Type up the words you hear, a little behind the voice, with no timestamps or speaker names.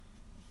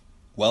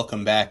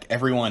Welcome back,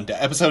 everyone,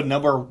 to episode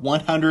number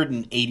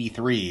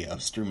 183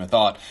 of Stream of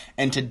Thought.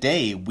 And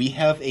today we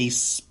have a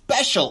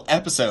special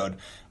episode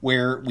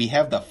where we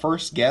have the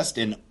first guest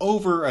in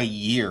over a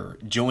year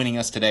joining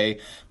us today,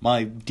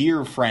 my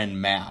dear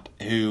friend Matt,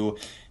 who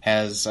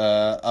has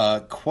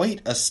quite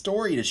a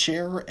story to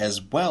share,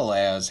 as well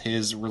as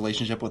his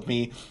relationship with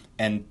me.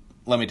 And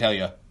let me tell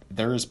you,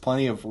 there is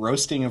plenty of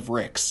roasting of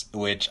Ricks,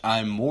 which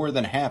I'm more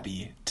than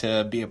happy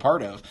to be a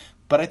part of.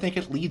 But I think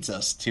it leads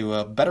us to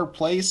a better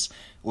place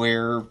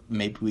where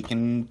maybe we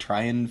can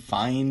try and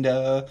find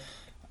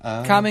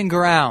common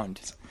ground.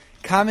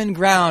 Common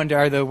ground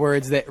are the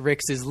words that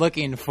Ricks is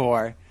looking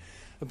for.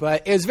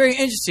 But it was very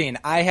interesting.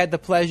 I had the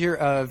pleasure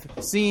of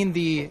seeing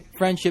the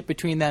friendship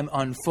between them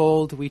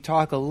unfold. We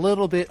talk a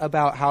little bit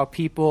about how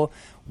people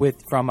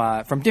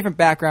from different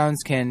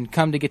backgrounds can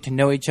come to get to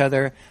know each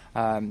other.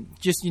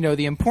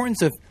 The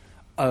importance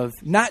of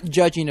not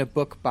judging a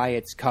book by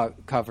its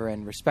cover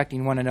and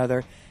respecting one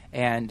another.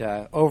 And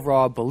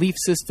overall belief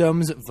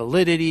systems,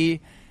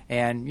 validity,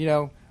 and,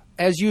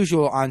 as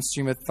usual on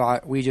Stream of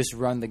Thought, we just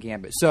run the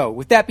gambit. So,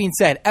 with that being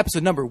said,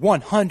 episode number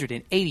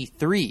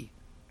 183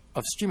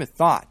 of Stream of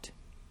Thought,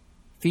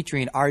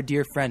 featuring our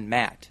dear friend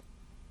Matt.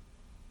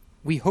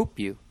 We hope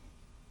you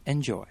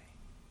enjoy.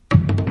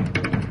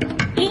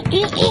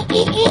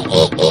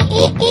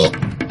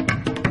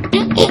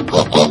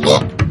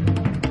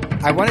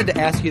 I wanted to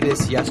ask you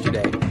this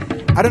yesterday.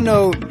 I don't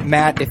know,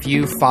 Matt, if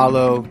you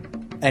follow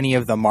any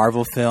of the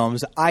Marvel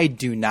films. I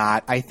do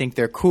not. I think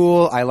they're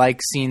cool. I like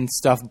seeing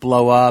stuff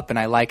blow up, and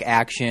I like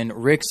action.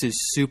 Ricks is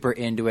super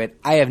into it.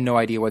 I have no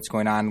idea what's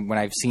going on when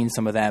I've seen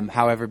some of them.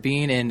 However,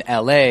 being in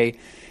LA,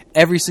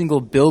 every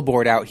single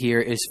billboard out here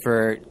is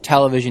for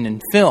television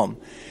and film.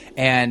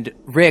 And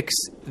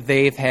Ricks,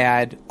 they've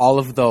had all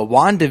of the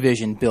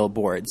WandaVision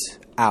billboards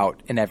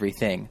out and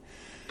everything.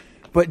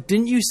 But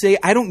didn't you say,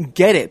 I don't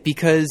get it,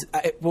 because,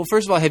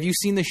 first of all, have you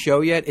seen the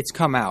show yet? It's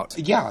come out.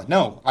 Yeah,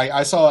 no,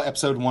 I saw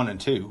episode 1 and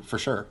 2, for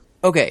sure.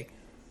 Okay,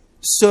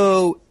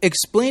 so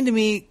explain to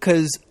me,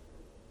 because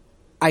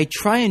I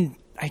try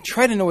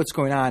to know what's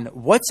going on.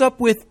 What's up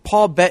with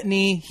Paul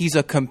Bettany? He's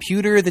a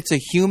computer that's a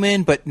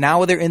human, but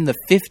now they're in the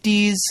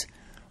 50s,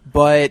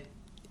 but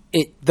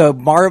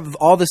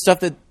all the stuff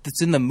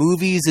that's in the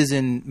movies is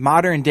in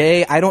modern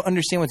day. I don't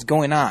understand what's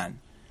going on.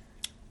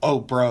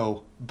 Oh,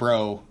 bro.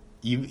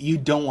 You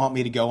don't want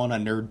me to go on a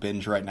nerd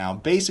binge right now.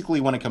 Basically,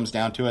 when it comes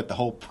down to it, the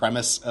whole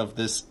premise of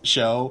this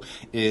show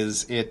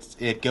is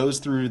it goes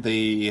through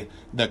the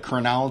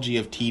chronology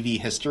of TV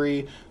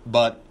history,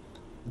 but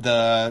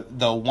the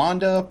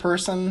Wanda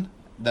person,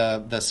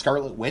 the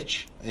Scarlet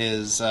Witch,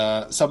 is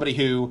somebody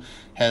who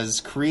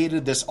has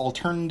created this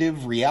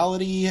alternative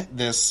reality,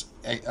 this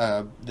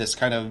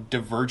kind of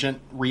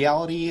divergent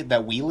reality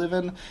that we live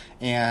in,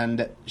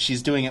 and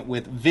she's doing it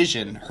with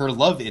Vision, her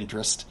love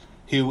interest,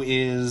 who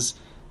is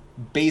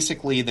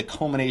basically the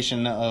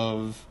culmination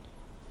of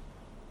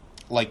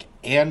like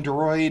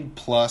android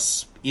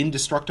plus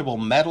indestructible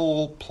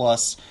metal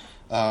plus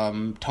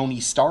Tony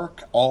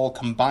Stark all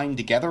combined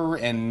together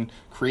and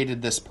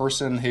created this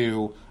person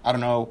who, I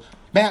don't know.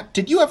 Matt,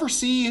 did you ever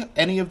see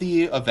any of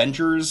the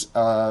Avengers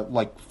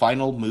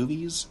final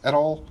movies at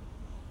all?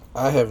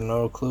 I have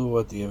no clue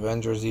what the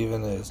Avengers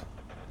even is.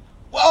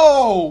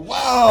 Whoa!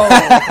 Wow!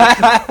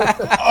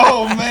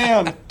 Oh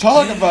man,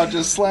 talk about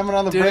just slamming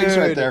on the brakes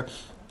right there.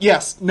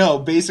 Yes, no,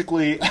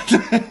 basically,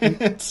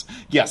 it's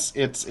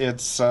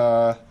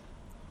an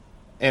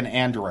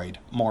android,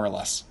 more or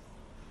less,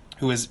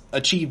 who has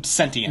achieved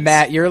sentience.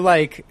 Matt, you're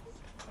like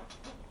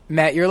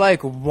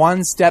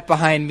one step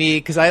behind me,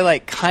 because I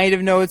kind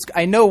of know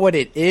I know what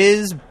it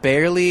is,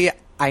 barely.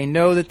 I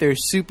know that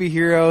there's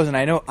superheroes, and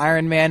I know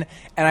Iron Man,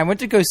 and I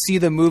went to go see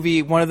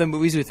one of the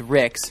movies with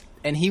Ricks,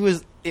 and it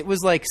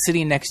was like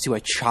sitting next to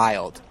a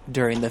child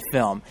during the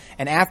film.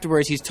 And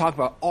afterwards, he's talking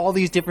about all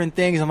these different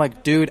things. I'm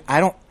like, dude,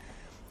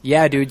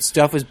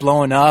 stuff is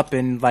blowing up,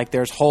 and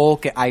there's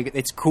Hulk.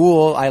 It's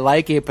cool. I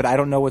like it, but I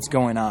don't know what's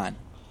going on.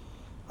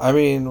 I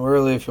mean,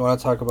 really, if you want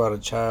to talk about a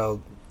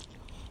child,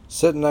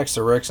 sitting next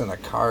to Ricks in a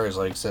car is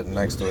like sitting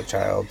next to a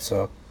child.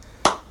 So,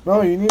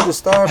 no, you need to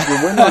stop.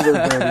 Your windows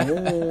are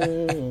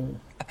dirty.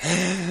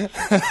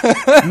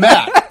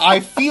 Matt, I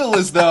feel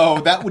as though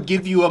that would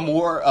give you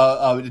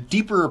a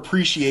deeper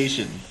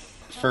appreciation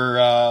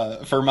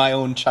for my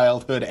own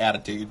childhood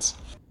attitudes.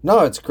 No,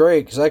 it's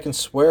great because I can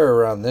swear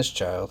around this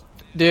child.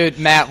 Dude,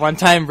 Matt, one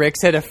time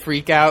Ricks had a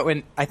freak out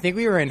when I think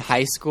we were in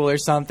high school or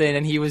something,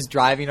 and he was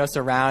driving us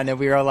around, and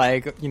we were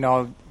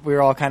we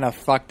were all kind of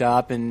fucked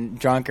up and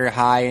drunk or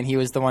high, and he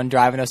was the one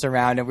driving us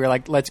around, and we were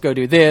like, let's go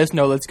do this,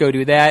 no, let's go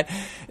do that.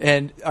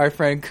 And our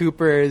friend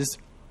Cooper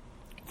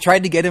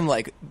tried to get him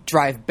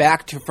drive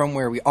back from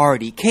where we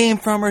already came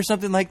from or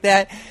something like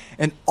that,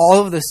 and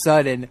all of a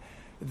sudden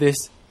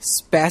this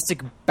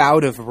spastic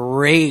bout of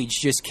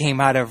rage just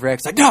came out of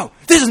Ricks. No,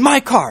 this is my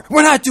car.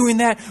 We're not doing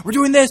that. We're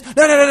doing this. And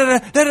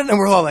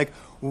we're all like,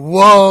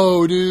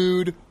 whoa,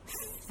 dude.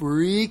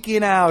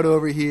 freaking out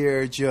over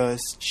here.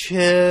 Just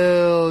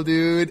chill,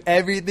 dude.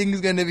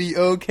 Everything's gonna be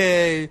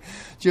okay.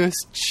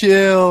 Just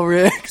chill,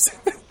 Ricks.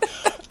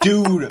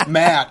 Dude,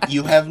 Matt,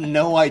 you have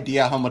no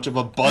idea how much of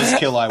a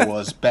buzzkill I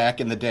was back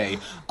in the day.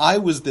 I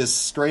was this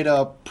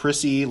straight-up,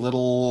 prissy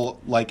little,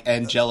 like,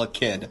 angelic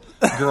kid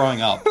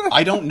growing up.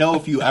 I don't know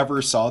if you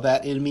ever saw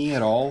that in me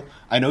at all.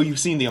 I know you've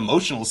seen the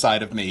emotional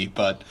side of me,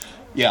 but,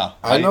 yeah.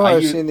 I know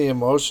I've seen the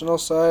emotional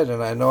side,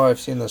 and I know I've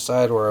seen the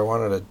side where I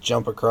wanted to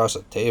jump across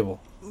a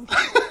table.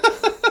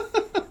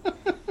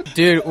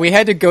 Dude, we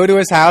had to go to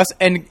his house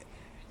and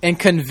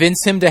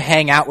convince him to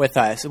hang out with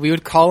us. We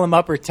would call him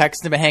up or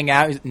text him to hang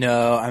out. He's,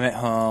 no, I'm at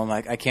home.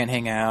 Like, I can't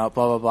hang out,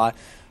 blah, blah, blah.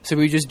 So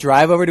we would just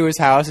drive over to his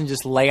house and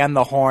just lay on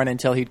the horn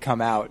until he'd come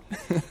out.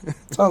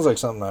 Sounds like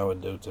something I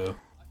would do, too.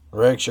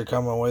 Rex, you're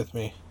coming with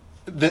me.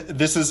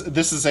 This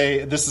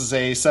is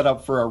a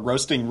setup for a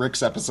roasting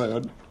Ricks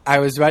episode. I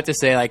was about to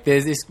say, like,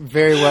 this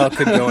very well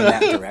could go in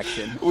that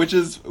direction. which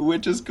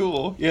is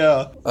cool,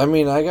 yeah. I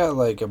mean, I got,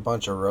 like, a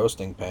bunch of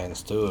roasting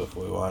pans, too, if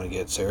we want to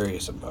get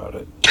serious about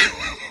it.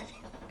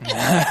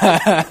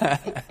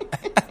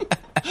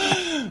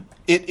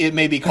 It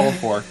may be called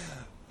for.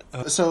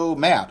 So,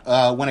 Matt,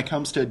 when it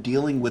comes to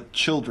dealing with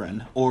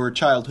children or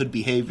childhood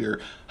behavior,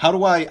 how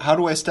do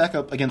I stack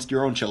up against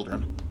your own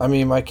children? I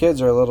mean, my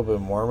kids are a little bit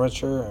more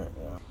mature.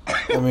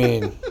 I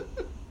mean,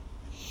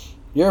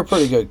 you're a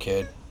pretty good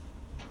kid.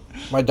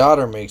 My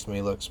daughter makes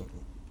me look,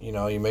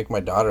 you make my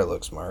daughter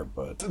look smart,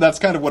 but that's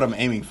kind of what I'm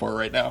aiming for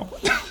right now.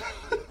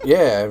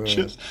 Yeah, I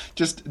mean,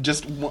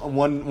 just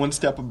one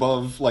step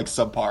above, like,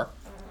 subpar.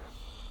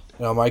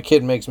 My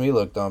kid makes me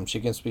look dumb.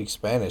 She can speak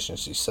Spanish and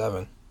she's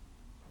 7.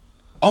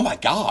 Oh my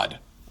God!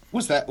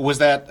 Was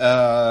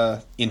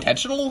that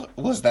intentional?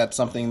 Was that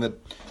something that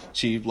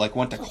she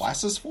went to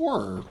classes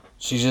for? Or?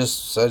 She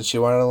just said she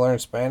wanted to learn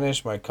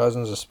Spanish. My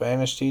cousin's a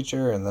Spanish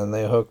teacher, and then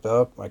they hooked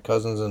up. My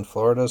cousin's in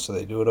Florida, so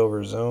they do it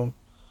over Zoom.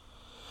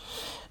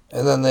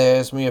 And then they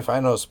asked me if I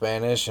know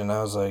Spanish, and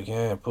I was like,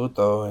 yeah,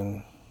 puto.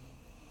 And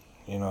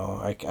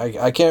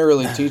I can't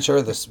really teach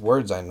her the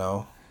words I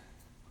know.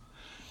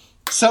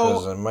 So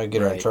because I might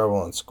get her in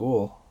trouble in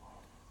school.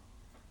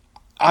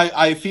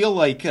 I feel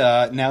like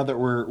now that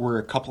we're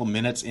a couple of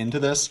minutes into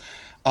this,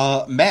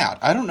 Matt,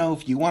 I don't know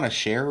if you want to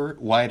share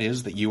why it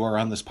is that you are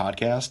on this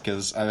podcast,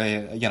 because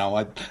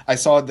I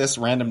saw this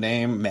random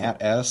name,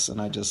 Matt S, and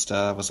I just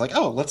was like,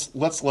 oh,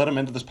 let's let him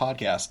into this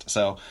podcast.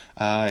 So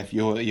if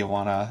you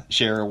want to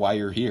share why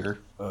you're here,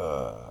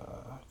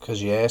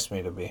 because you asked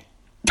me to be.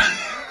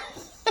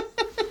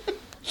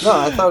 No,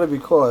 I thought it'd be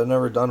cool. I've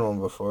never done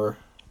one before.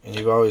 And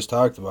you've always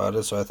talked about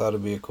it, so I thought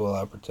it'd be a cool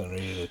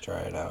opportunity to try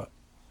it out.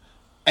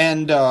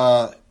 And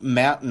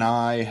Matt and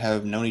I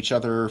have known each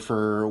other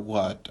for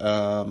what?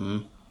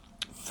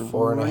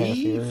 4.5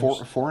 years.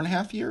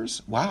 4.5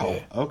 years? Wow.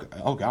 Yeah. Okay.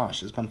 Oh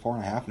gosh, it's been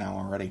 4.5 now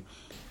already.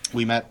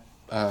 We met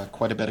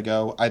quite a bit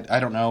ago. I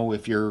don't know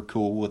if you're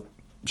cool with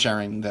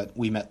sharing that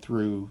we met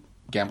through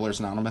Gamblers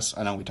Anonymous.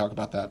 I know we talk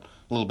about that a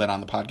little bit on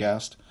the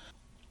podcast.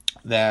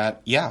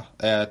 That, yeah,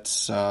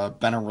 it's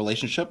been a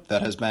relationship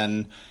that has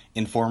been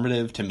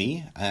informative to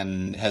me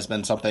and has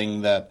been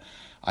something that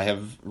I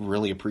have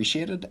really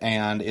appreciated.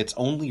 And it's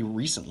only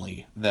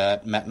recently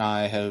that Matt and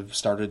I have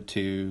started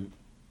to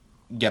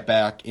get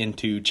back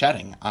into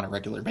chatting on a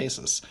regular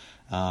basis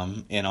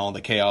in all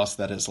the chaos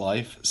that is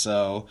life.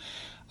 So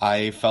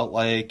I felt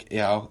like,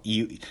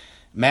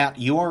 Matt,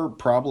 you are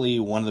probably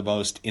one of the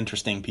most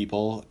interesting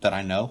people that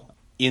I know.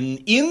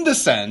 In the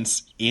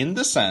sense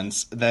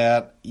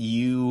that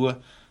you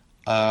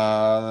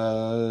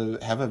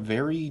have a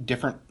very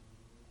different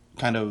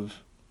kind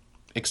of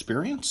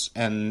experience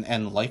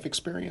and life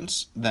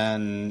experience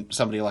than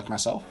somebody like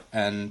myself.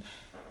 And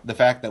the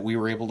fact that we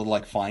were able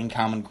to find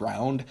common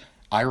ground,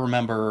 I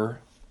remember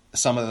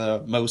some of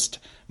the most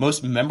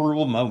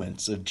memorable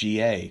moments of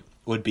GA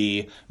would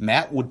be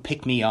Matt would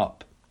pick me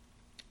up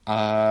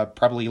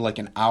probably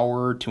an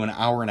hour to an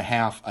hour and a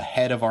half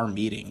ahead of our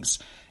meetings.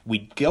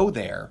 We'd go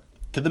there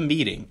to the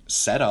meeting,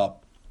 set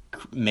up,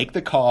 make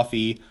the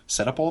coffee,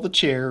 set up all the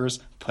chairs,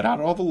 put out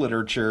all the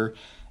literature,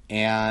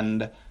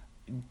 and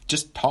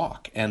just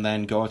talk, and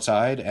then go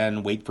outside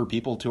and wait for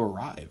people to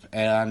arrive.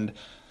 And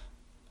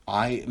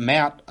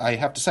Matt, I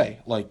have to say,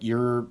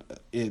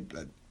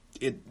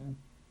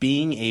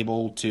 being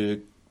able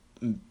to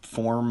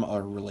form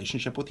a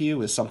relationship with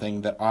you is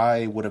something that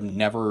I would have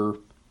never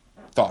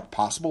thought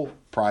possible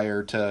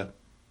prior to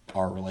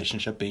our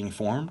relationship being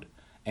formed.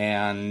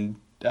 And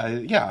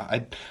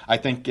I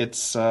think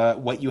it's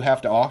what you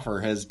have to offer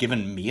has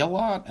given me a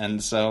lot,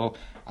 and so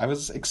I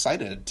was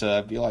excited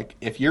to be like,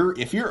 if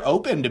you're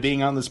open to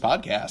being on this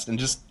podcast and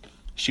just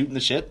shooting the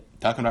shit,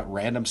 talking about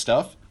random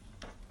stuff,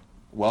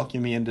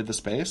 welcome me into the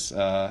space.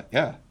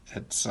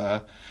 It's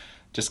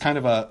just kind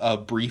of a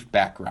brief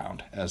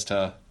background as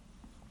to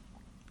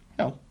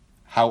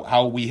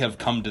how we have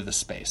come to this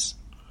space.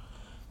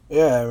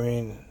 Yeah, I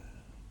mean,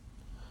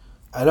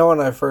 I know when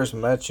I first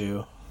met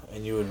you,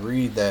 and you would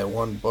read that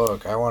one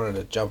book, I wanted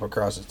to jump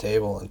across the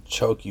table and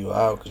choke you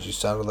out because you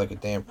sounded like a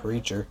damn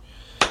preacher.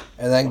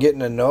 And then getting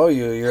to know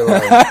you, you're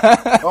like,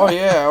 oh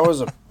yeah, I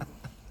was a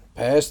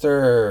pastor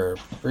or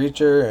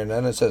preacher, and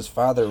then it says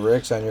Father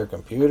Rick's on your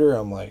computer.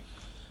 I'm like,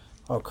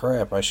 oh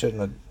crap, I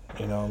shouldn't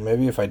have,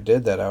 maybe if I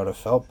did that, I would have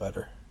felt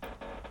better.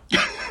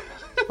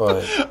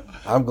 But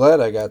I'm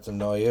glad I got to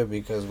know you,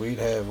 because we'd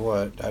have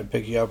I'd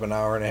pick you up an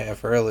hour and a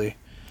half early,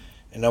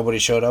 and nobody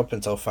showed up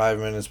until 5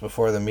 minutes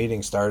before the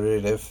meeting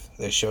started, if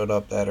they showed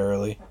up that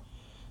early.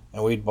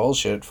 And we'd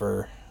bullshit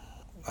for,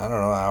 I don't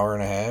know, hour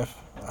and a half,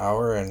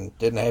 hour, and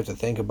didn't have to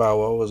think about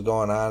what was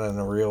going on in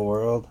the real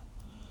world.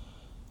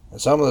 And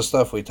some of the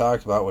stuff we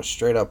talked about was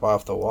straight up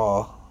off the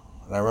wall.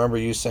 And I remember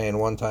you saying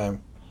one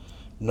time,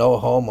 no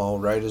homo,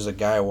 right as a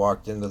guy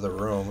walked into the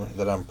room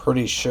that I'm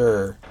pretty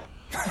sure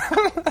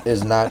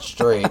is not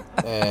straight.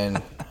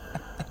 And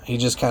he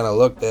just kind of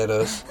looked at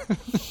us.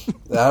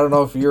 I don't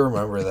know if you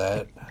remember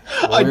that.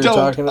 I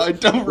don't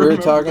remember. We were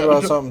talking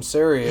about something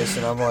serious,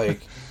 and I'm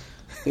like,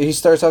 he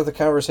starts off the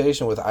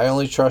conversation with, I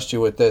only trust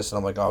you with this. And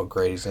I'm like, oh,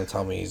 great, he's going to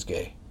tell me he's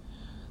gay.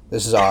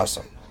 This is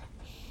awesome.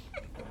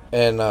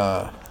 And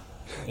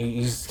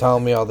he's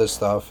telling me all this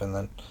stuff. And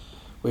then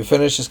we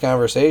finished this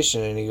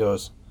conversation, and he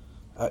goes,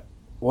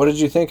 what did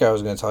you think I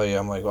was going to tell you?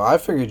 I'm like, well, I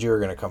figured you were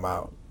going to come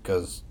out,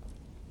 because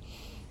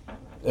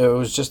it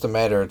was just a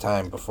matter of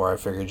time before I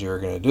figured you were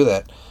going to do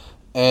that.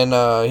 And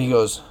he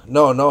goes,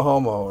 no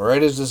homo.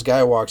 Right as this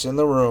guy walks in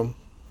the room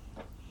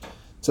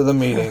to the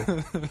meeting,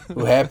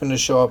 who happened to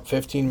show up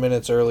 15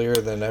 minutes earlier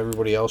than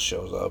everybody else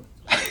shows up.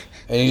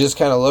 And he just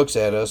kind of looks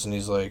at us, and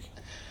he's like,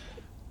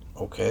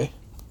 okay.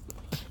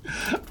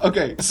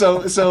 Okay,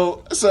 so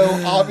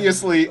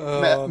obviously,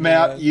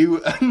 Matt,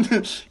 you,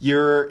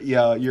 your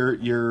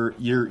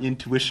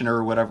intuition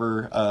or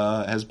whatever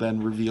has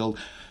been revealed.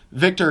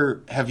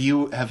 Victor, have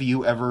you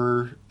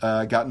ever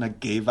gotten a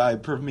gay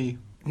vibe from me?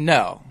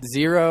 No,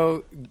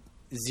 zero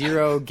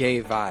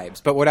gay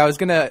vibes. But what I was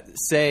gonna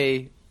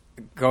say,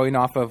 going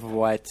off of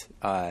what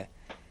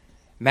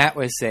Matt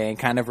was saying,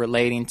 kind of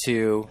relating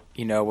to,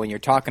 when you're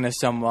talking to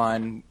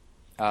someone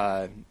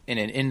in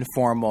an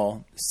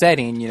informal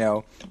setting,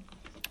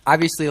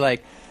 obviously,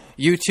 like,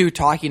 you two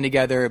talking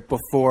together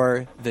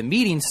before the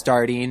meeting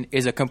starting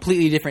is a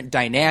completely different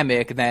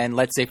dynamic than,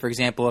 let's say, for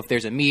example, if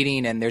there's a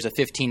meeting and there's a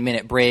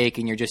 15-minute break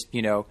and you're just,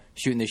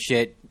 shooting the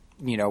shit,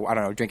 I don't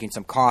know, drinking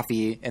some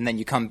coffee, and then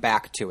you come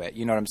back to it.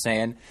 You know what I'm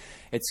saying?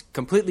 It's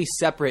completely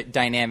separate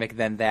dynamic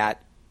than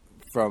that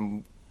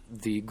from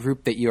the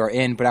group that you are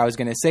in. But I was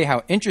going to say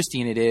how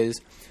interesting it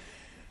is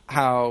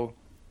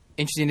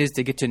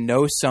to get to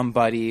know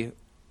somebody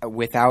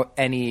without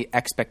any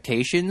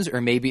expectations,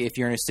 or maybe if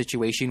you're in a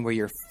situation where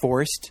you're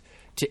forced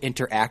to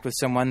interact with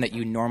someone that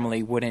you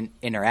normally wouldn't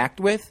interact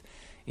with.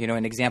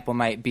 An example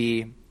might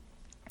be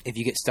if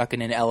you get stuck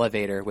in an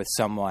elevator with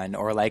someone,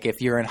 or like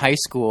if you're in high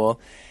school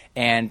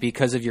and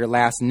because of your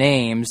last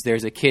names,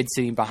 there's a kid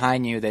sitting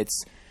behind you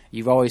that's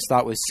you've always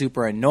thought was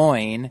super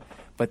annoying,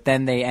 but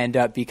then they end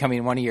up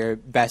becoming one of your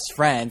best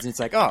friends. And it's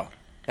like, oh,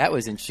 that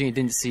was interesting. You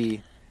didn't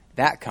see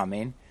that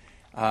coming.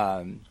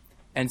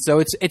 And so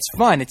it's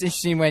fun. It's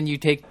interesting when you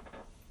take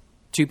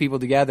two people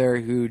together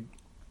who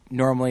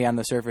normally on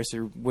the surface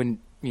wouldn't,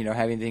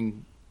 have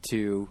anything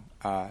to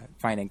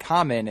find in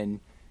common, and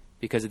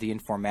because of the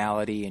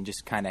informality and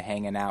just kind of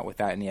hanging out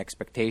without any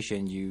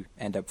expectation, you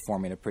end up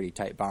forming a pretty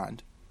tight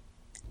bond.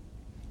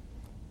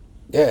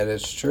 Yeah,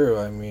 that's true.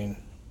 I mean,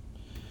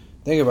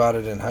 think about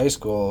it. In high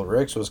school,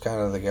 Rix was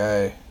kind of the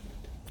guy.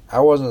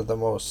 I wasn't the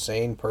most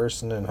sane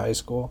person in high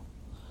school.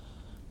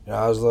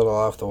 I was a little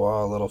off the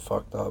wall, a little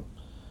fucked up.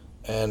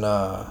 And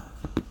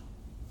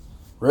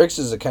Rix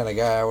is the kind of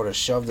guy I would have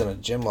shoved in a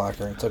gym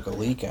locker and took a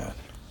leak on.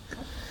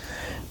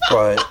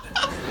 But,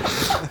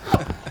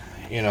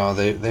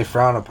 they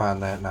frown upon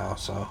that now,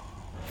 so.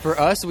 For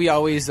us, we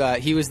always,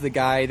 he was the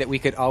guy that we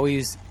could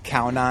always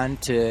count on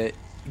to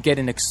get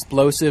an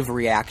explosive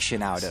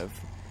reaction out of.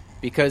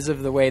 Because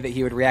of the way that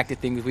he would react to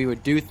things, we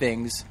would do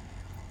things,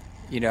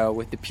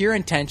 with the pure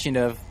intention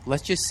of,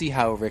 let's just see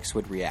how Rix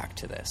would react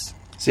to this.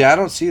 See, I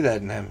don't see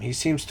that in him. He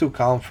seems too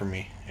calm for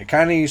me. It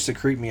kind of used to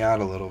creep me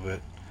out a little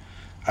bit.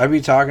 I'd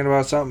be talking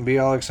about something, be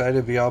all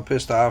excited, be all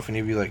pissed off, and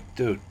he'd be like,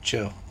 dude,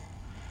 chill.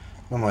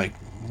 I'm like,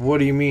 what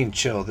do you mean,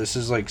 chill? This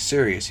is, like,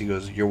 serious. He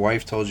goes, your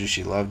wife told you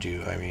she loved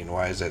you. I mean,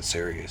 why is that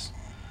serious?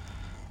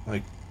 I'm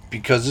like,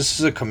 because this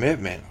is a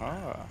commitment.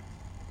 Ah.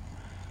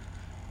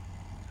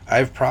 I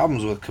have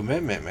problems with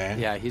commitment, man.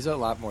 Yeah, he's a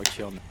lot more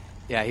chill.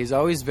 Yeah, he's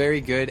always very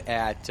good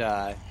at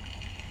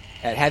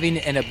having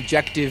an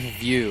objective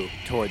view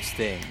towards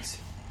things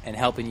and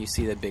helping you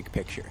see the big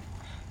picture.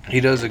 He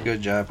does a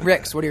good job.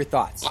 Rix, what are your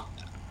thoughts?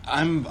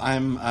 I'm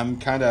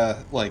kind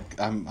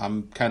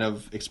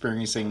of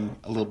experiencing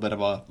a little bit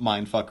of a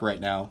mind fuck right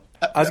now.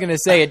 I was gonna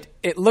say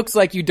it looks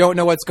like you don't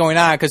know what's going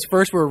on, because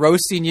first we're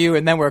roasting you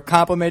and then we're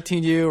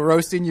complimenting you,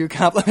 roasting you,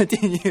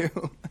 complimenting you.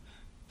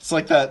 It's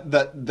like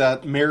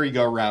that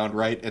merry-go-round,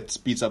 right? It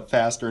speeds up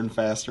faster and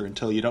faster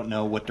until you don't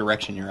know what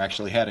direction you're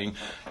actually heading.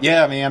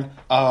 Yeah, man.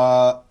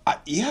 I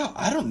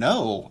don't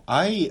know.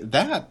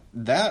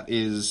 That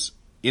is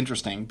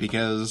interesting,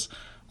 because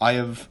I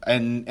have,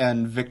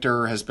 and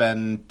Victor has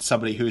been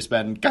somebody who's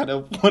been kind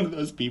of one of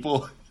those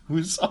people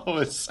who's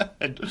always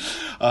said,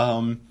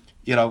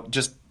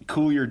 just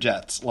cool your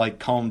jets, like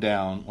calm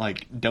down,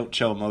 like don't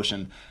show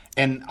emotion.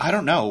 And I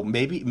don't know,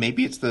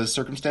 maybe it's the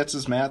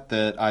circumstances, Matt,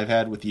 that I've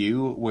had with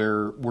you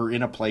where we're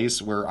in a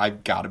place where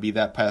I've got to be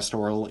that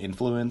pastoral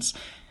influence.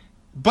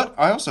 But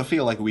I also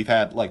feel like we've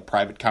had like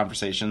private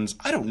conversations.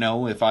 I don't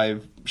know if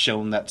I've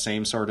shown that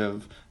same sort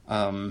of,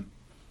 I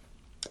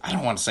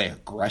don't want to say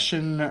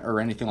aggression or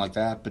anything like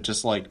that, but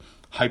just like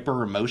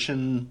hyper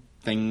emotion,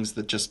 things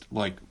that just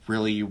like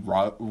really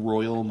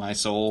roil my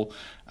soul.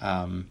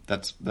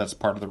 That's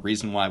part of the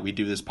reason why we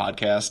do this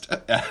podcast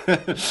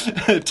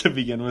to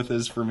begin with,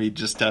 is for me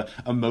just to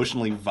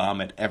emotionally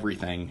vomit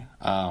everything.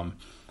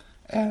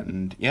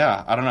 And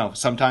yeah, I don't know.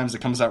 Sometimes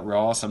it comes out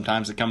raw.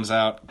 Sometimes it comes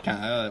out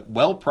kind of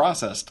well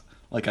processed,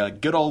 like a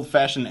good old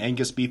fashioned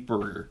Angus beef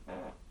burger.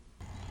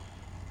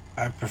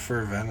 I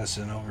prefer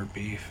venison over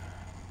beef.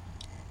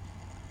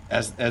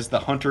 As the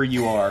hunter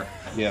you are,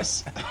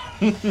 yes.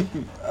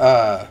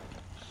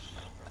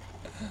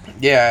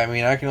 Yeah, I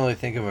mean, I can only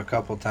think of a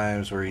couple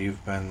times where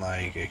you've been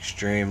like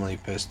extremely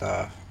pissed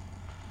off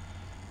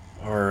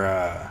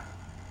or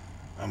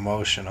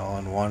emotional,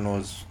 and one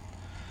was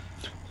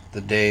the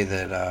day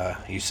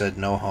that you said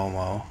no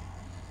homo,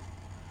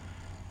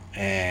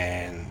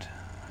 and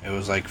it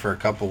was like for a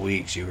couple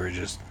weeks you were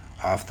just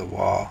off the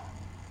wall.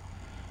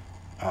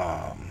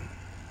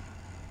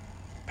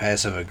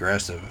 Passive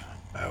aggressive,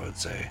 I would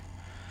say.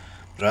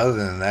 But other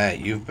than that,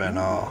 you've been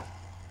all...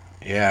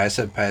 Yeah, I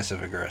said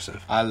passive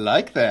aggressive. I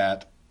like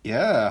that.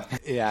 Yeah.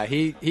 Yeah,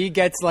 he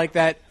gets like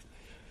that.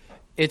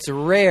 It's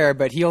rare,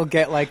 but he'll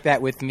get like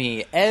that with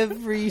me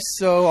every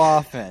so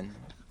often.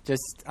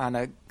 Just on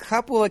a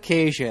couple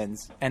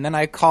occasions, and then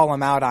I call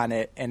him out on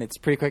it, and it's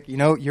pretty quick.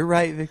 You're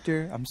right,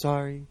 Victor. I'm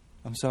sorry.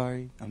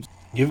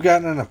 You've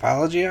gotten an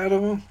apology out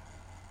of him?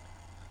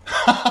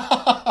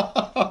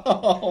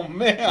 Oh,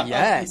 man.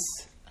 Yes.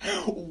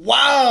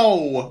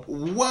 Wow.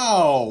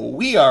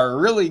 We are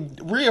really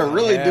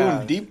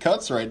doing deep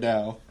cuts right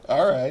now.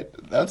 All right.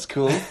 That's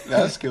cool.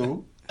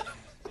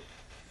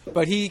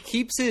 But he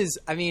keeps his,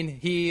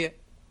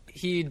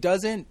 he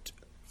doesn't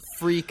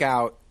freak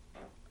out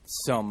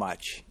so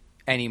much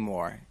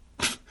anymore.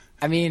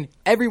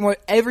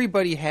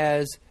 Everybody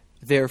has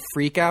their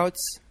freakouts,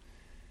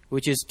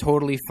 which is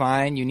totally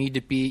fine. You need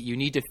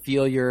to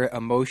feel your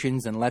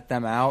emotions and let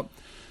them out.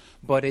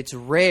 But it's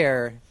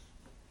rare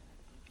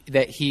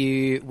that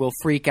he will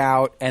freak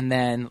out and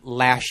then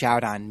lash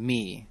out on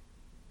me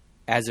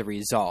as a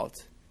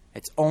result.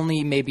 It's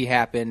only maybe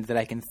happened that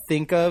I can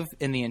think of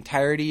in the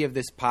entirety of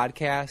this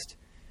podcast,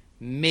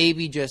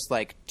 maybe just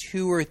like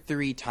 2 or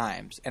 3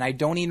 times. And I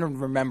don't even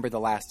remember the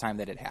last time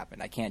that it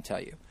happened. I can't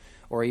tell you.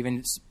 Or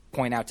even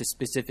point out to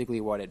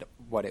specifically what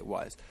it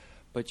was.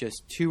 But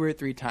just 2 or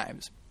 3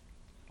 times.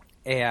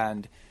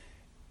 And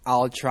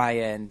I'll try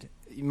and...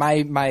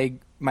 My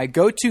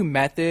go-to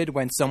method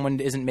when someone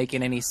isn't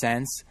making any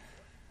sense,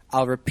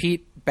 I'll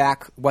repeat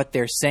back what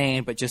they're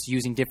saying, but just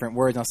using different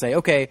words. I'll say,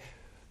 okay,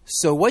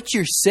 so what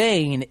you're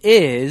saying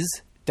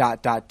is ... Say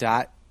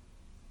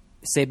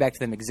back to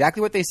them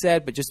exactly what they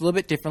said, but just a little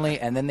bit differently,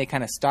 and then they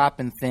kind of stop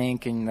and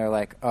think, and they're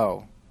like,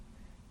 oh,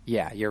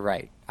 yeah, you're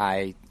right.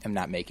 I am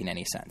not making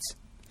any sense.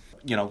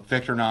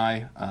 Victor and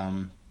I,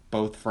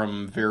 both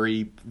from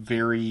very,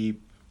 very,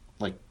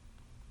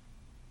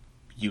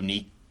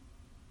 unique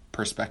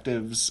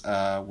perspectives,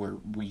 where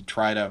we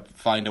try to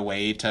find a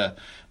way to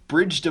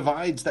bridge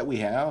divides that we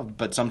have,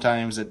 but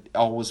sometimes it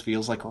always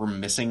feels like we're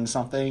missing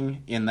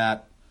something in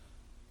that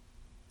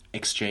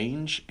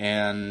exchange,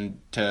 and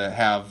to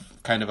have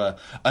kind of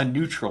a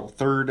neutral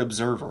third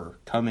observer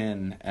come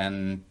in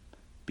and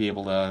be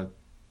able to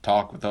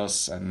talk with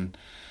us and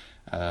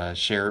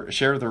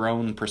share their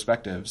own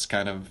perspectives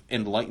kind of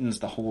enlightens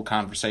the whole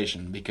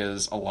conversation,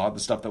 because a lot of the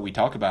stuff that we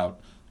talk about,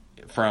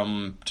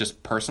 from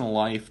just personal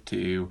life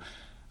to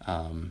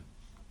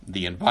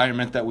the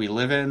environment that we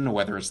live in,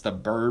 whether it's the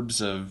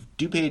burbs of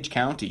DuPage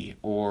County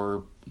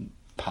or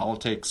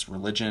politics,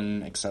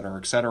 religion,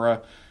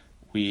 etc.,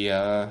 we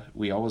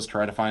always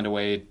try to find a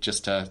way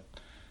just to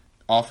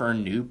offer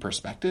new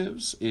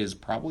perspectives is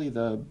probably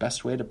the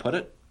best way to put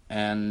it,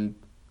 and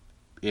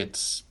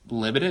it's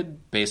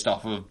limited based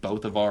off of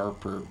both of our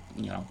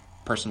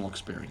personal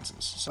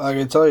experiences. So I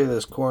can tell you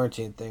this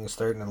quarantine thing is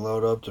starting to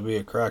load up to be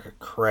a crock of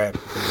crap,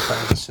 because if I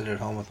have to sit at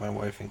home with my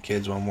wife and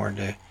kids one more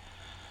day,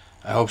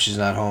 I hope she's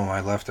not home.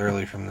 I left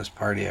early from this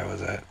party I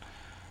was at,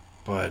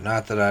 but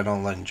not that I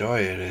don't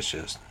enjoy it, it's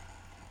just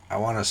I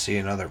want to see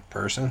another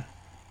person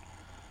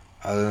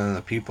other than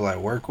the people I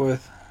work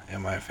with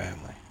and my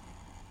family.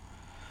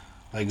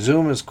 Like,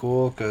 Zoom is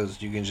cool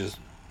because you can just,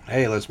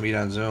 hey, let's meet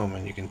on Zoom,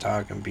 and you can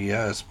talk and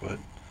BS, but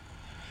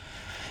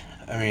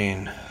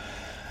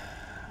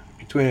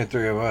between the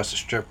 3 of us, a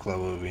strip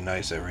club would be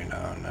nice every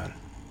now and then.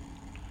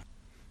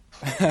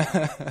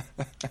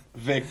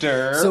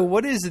 Victor. So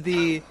what is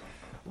the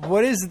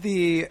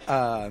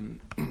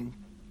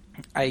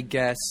I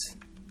guess,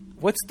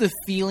 what's the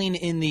feeling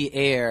in the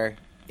air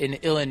in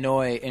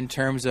Illinois in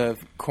terms of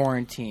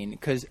quarantine?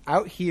 Because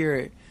out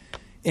here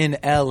in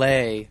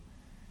LA,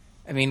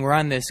 I mean, we're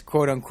on this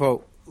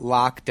quote-unquote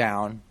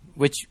lockdown,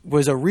 which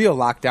was a real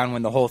lockdown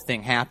when the whole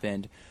thing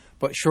happened.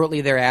 But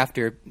shortly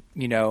thereafter,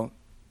 you know,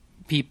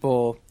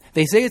 people,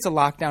 they say it's a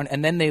lockdown,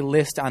 and then they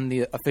list on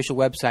the official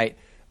website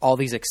all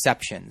these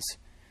exceptions.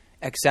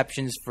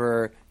 Exceptions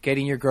for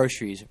getting your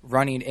groceries,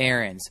 running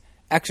errands,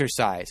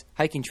 exercise,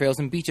 hiking trails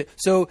and beaches.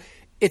 So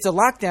it's a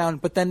lockdown,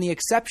 but then the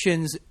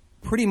exceptions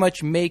pretty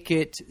much make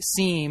it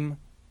seem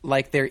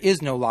like there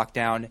is no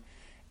lockdown.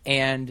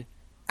 And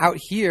out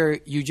here,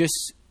 you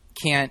just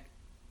can't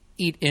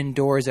eat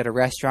indoors at a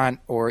restaurant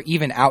or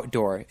even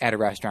outdoor at a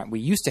restaurant. We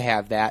used to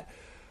have that,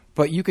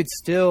 but you could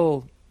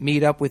still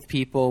meet up with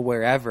people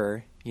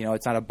wherever. You know,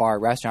 it's not a bar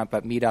restaurant,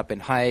 but meet up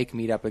and hike,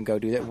 meet up and go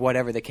do that,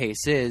 whatever the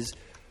case is.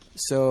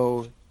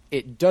 So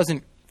it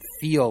doesn't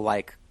feel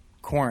like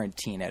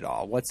quarantine at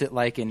all. What's it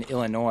like in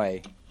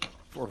Illinois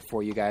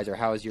for you guys, or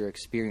how has your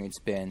experience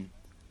been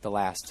the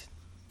last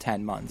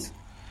 10 months?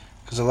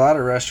 Because a lot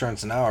of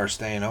restaurants now are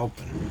staying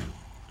open.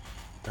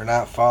 They're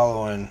not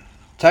following.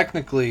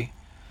 Technically,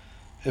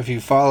 if you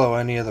follow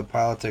any of the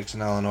politics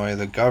in Illinois,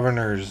 the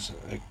governor's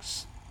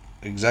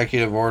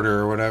executive order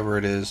or whatever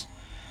it is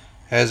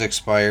has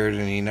expired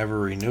and he never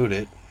renewed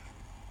it.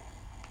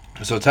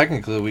 So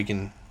technically we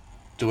can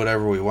do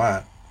whatever we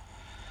want.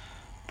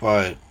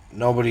 But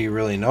nobody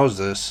really knows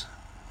this.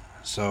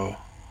 So,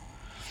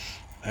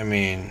 I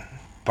mean,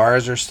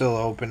 bars are still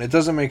open. It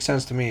doesn't make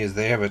sense to me is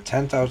they have a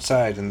tent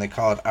outside and they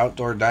call it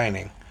outdoor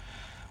dining.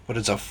 But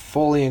it's a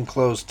fully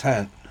enclosed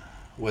tent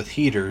with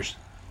heaters.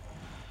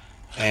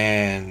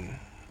 And,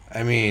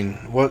 I mean,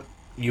 what,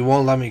 you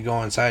won't let me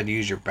go inside to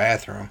use your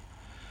bathroom.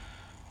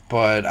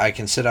 But I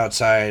can sit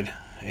outside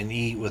and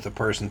eat with a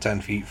person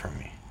 10 feet from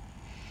me.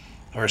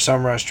 Or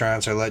some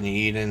restaurants are letting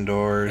you eat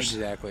indoors.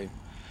 Exactly.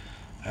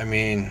 I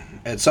mean,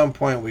 at some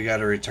point we got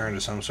to return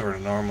to some sort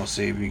of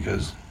normalcy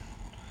because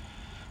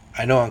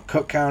I know in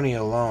Cook County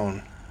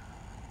alone,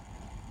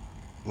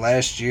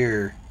 last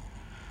year,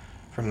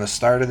 from the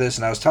start of this,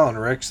 and I was telling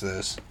Ricks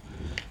this,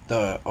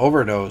 the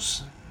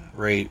overdose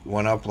rate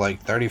went up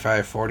like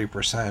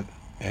 35-40%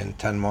 in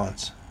 10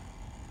 months.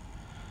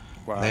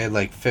 Wow. They had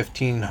like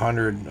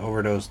 1,500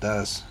 overdose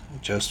deaths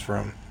just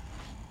from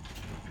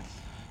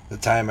the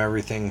time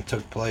everything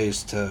took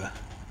place to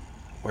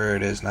where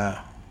it is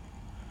now.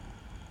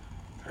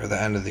 Or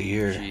the end of the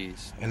year.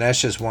 Jeez. And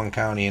that's just one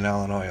county in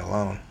Illinois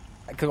alone.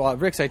 Well,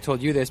 Ricks, I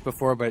told you this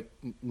before, but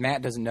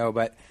Matt doesn't know,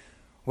 but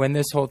when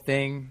this whole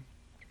thing,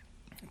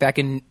 back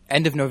in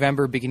end of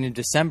November, beginning of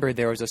December,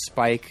 there was a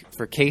spike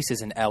for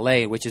cases in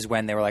LA, which is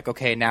when they were like,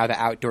 okay, now the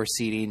outdoor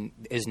seating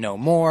is no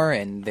more,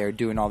 and they're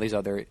doing all these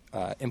other,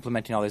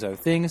 implementing all these other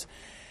things.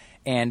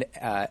 And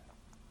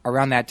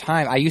around that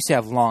time, I used to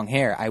have long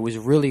hair. I was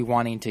really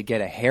wanting to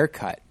get a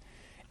haircut,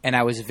 and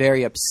I was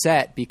very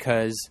upset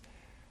because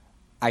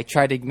I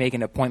tried to make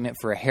an appointment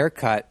for a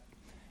haircut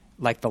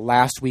like the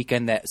last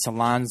weekend that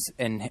salons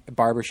and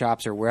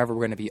barbershops or wherever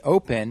were going to be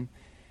open,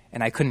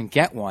 and I couldn't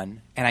get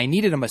one. And I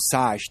needed a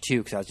massage, too,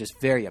 because I was just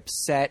very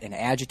upset and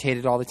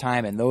agitated all the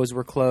time, and those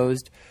were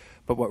closed.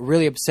 But what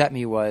really upset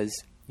me was,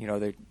 you know,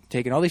 they're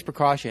taking all these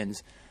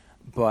precautions,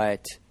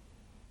 but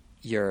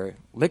your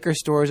liquor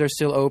stores are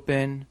still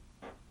open,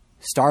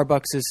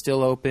 Starbucks is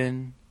still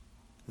open,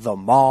 the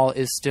mall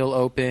is still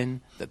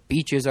open, the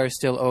beaches are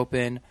still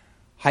open,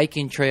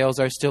 hiking trails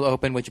are still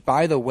open, which,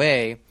 by the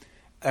way,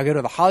 I go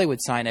to the Hollywood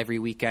sign every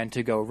weekend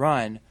to go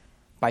run.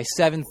 By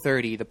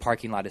 7:30, the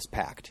parking lot is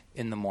packed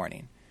in the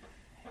morning.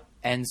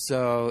 And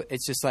so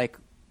it's just like,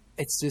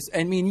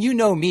 I mean, you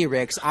know me,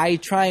 Ricks. I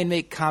try and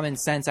make common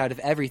sense out of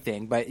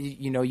everything, but,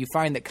 you know, you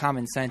find that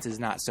common sense is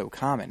not so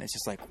common. It's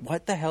just like,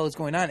 what the hell is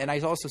going on? And I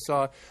also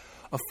saw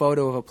a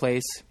photo of a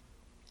place,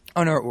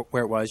 I don't know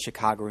where it was,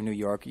 Chicago or New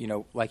York, you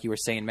know, like you were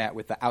saying, Matt,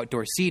 with the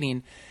outdoor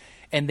seating,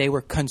 and they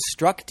were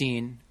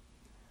constructing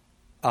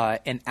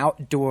an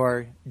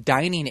outdoor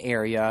dining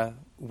area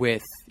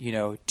with, you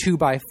know,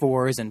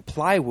 2x4s and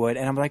plywood,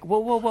 and I'm like,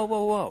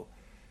 whoa.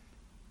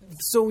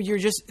 So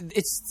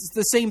it's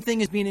the same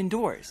thing as being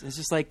indoors. It's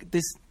just like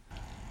this,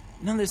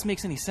 none of this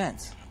makes any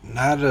sense.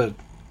 Not a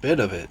bit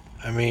of it.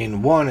 I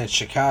mean, one, it's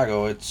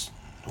Chicago. It's,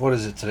 what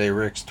is it today,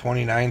 Rick's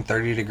 29,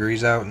 30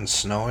 degrees out and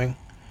snowing?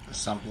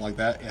 Something like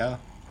that, yeah.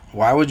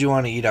 Why would you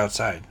want to eat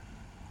outside?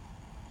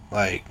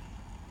 Like,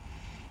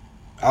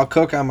 I'll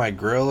cook on my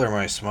grill or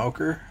my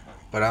smoker,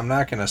 but I'm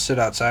not going to sit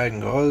outside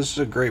and go, oh, this is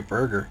a great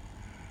burger.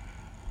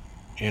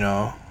 You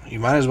know, you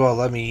might as well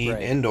let me eat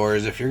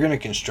indoors. If you're going to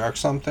construct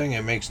something,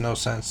 it makes no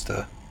sense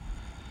to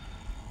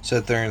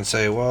sit there and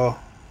say, well,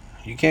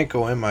 you can't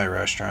go in my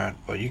restaurant,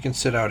 but you can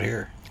sit out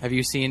here. Have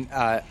you seen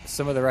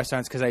some of the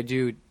restaurants, because I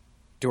do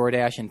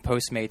DoorDash and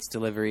Postmates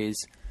deliveries,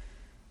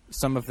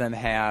 some of them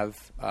have,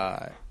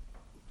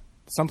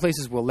 some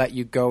places will let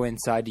you go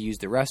inside to use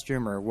the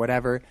restroom or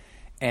whatever,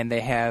 and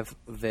they have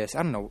this,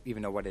 I don't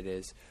even know what it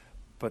is,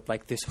 but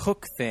like this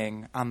hook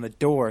thing on the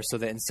door so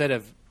that instead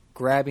of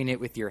grabbing it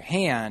with your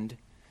hand,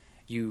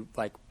 you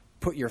like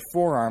put your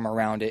forearm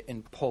around it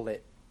and pull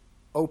it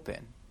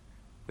open.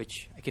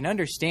 which I can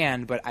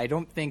understand, but I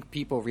don't think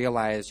people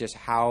realize just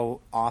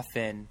how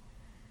often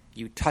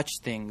you touch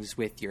things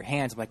with your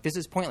hands. I'm like, this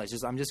is pointless.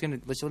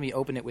 Let me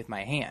open it with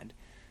my hand.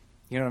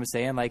 You know what I'm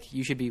saying? Like,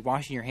 you should be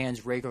washing your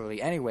hands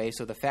regularly anyway.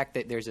 So the fact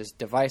that there's this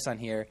device on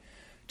here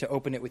to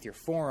open it with your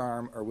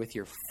forearm or with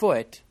your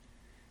foot,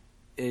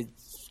 it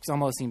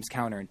almost seems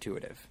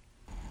counterintuitive.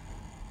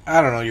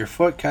 I don't know. Your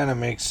foot kind of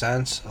makes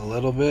sense a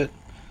little bit.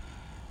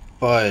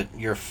 But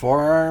your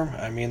forearm,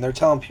 I mean, they're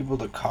telling people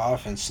to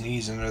cough and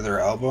sneeze into their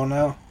elbow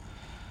now.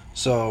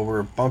 So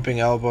we're bumping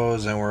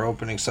elbows and we're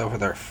opening stuff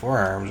with our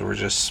forearms. We're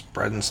just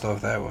spreading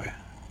stuff that way.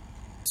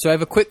 So I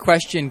have a quick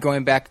question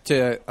going back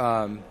to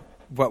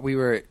what we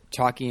were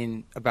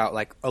talking about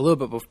like a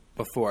little bit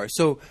before.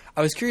 So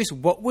I was curious,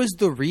 what was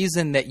the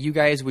reason that you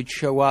guys would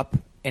show up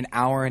an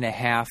hour and a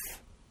half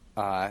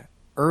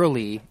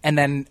early? And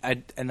then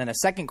a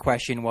second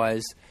question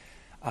was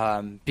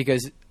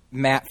because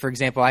Matt, for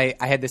example, I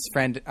had this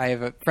friend. I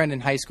have a friend in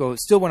high school,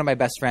 still one of my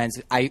best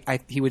friends.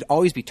 He would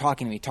always be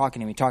talking to me.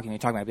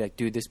 I'd be like,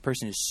 dude, this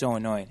person is so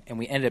annoying. And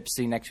we ended up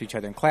sitting next to each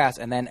other in class.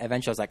 And then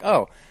eventually I was like,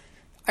 oh,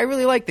 I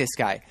really like this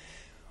guy.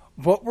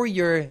 What were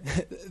your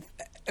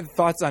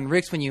thoughts on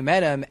Rix when you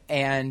met him?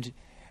 And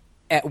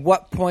at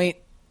what point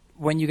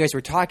when you guys were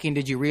talking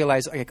did you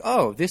realize, like,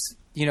 oh,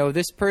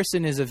 this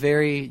person is a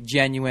very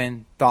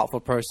genuine,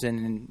 thoughtful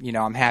person, and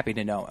I'm happy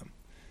to know him?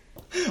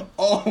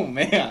 Oh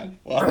man,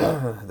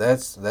 wow.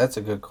 That's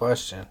a good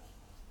question.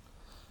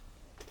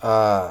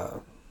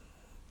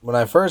 When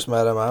I first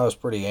met him, I was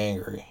pretty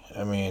angry.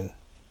 I mean,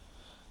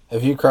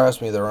 if you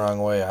crossed me the wrong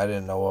way, I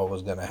didn't know what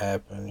was going to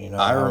happen.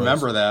 I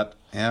remember that.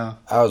 Yeah,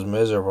 I was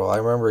miserable. I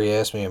remember he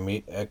asked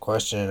me a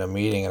question in a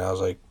meeting, and I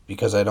was like,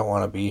 because I don't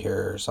want to be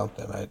here or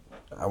something.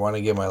 I want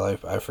to get my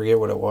life. I forget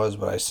what it was,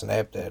 but I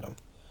snapped at him,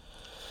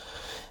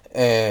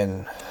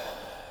 and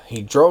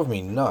he drove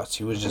me nuts.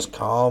 He was just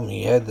calm.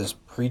 He had this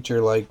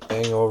preacher-like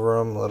thing over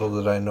him. Little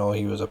did I know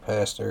he was a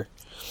pastor.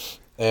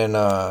 And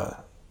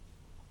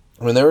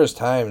there was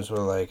times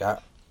where, like,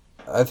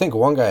 I think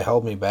one guy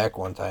held me back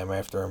one time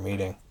after a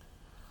meeting.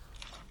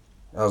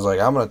 I was like,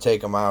 I'm going to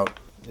take him out.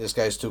 This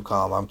guy's too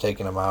calm. I'm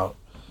taking him out.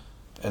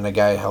 And the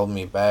guy held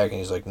me back, and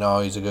he's like,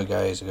 no, he's a good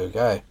guy. He's a good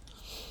guy.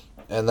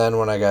 And then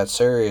when I got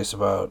serious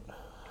about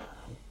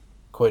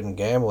quitting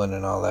gambling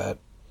and all that,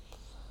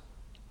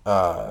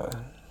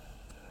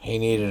 he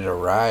needed a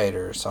ride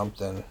or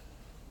something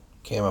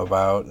came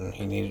about,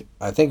 and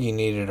I think he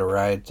needed a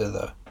ride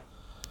to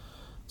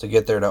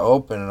get there to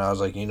open, and I was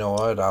like, you know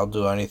what, I'll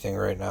do anything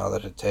right now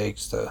that it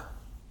takes to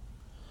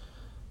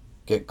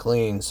get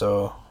clean.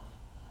 So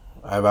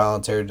I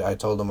volunteered. I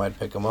told him I'd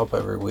pick him up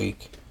every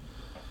week,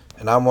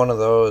 and I'm one of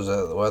those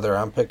that whether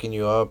I'm picking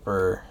you up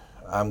or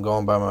I'm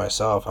going by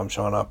myself, I'm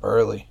showing up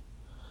early.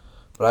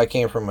 But I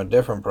came from a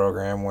different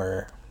program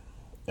where,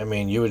 I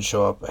mean, you would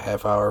show up a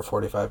half hour,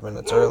 45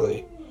 minutes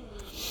early,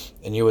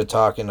 and you would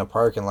talk in the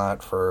parking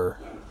lot for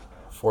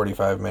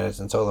 45 minutes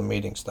until the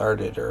meeting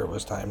started or it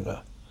was time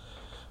to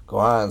go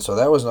on. So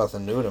that was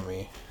nothing new to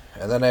me.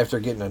 And then after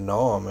getting to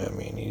know him, I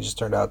mean, he just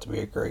turned out to be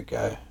a great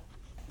guy.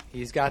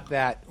 He's got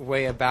that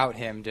way about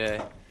him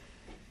to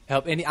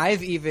help. And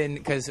I've even,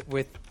 because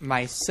with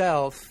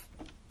myself,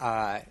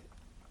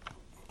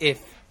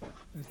 if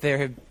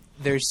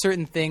there's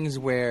certain things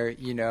where,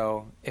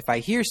 if I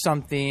hear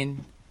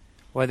something,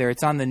 whether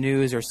it's on the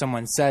news or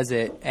someone says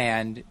it,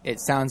 and it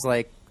sounds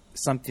like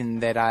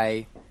something that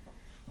I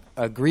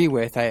agree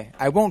with,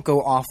 I won't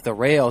go off the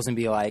rails and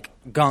be like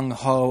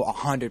gung-ho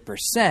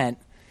 100%.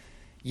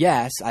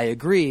 Yes, I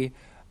agree,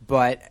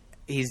 but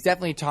he's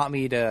definitely taught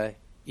me to,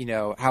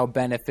 how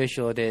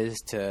beneficial it is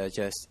to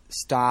just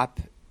stop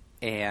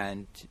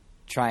and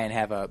try and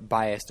have a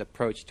biased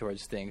approach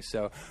towards things.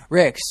 So,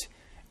 Rix,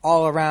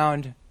 all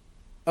around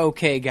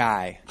okay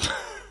guy.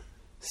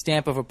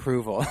 Stamp of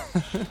approval.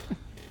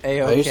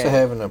 A-okay. I used to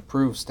have an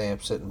approved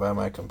stamp sitting by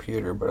my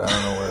computer, but I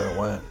don't know where it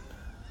went.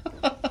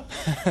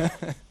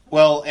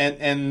 Well,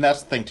 and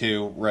that's the thing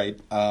too, right?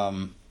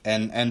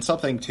 And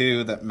something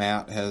too that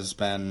Matt has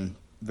been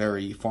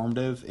very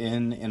formative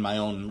in my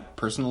own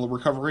personal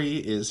recovery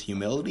is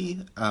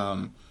humility.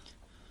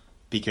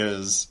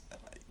 Because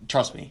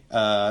trust me,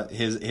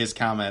 his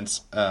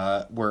comments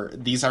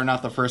these are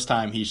not the first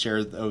time he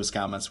shared those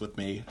comments with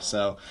me.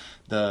 So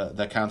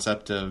the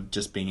concept of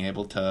just being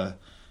able to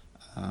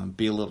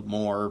be a little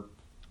more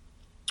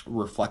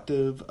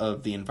reflective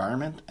of the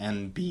environment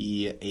and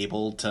be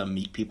able to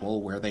meet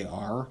people where they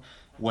are,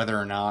 whether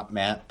or not,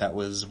 Matt, that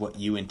was what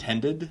you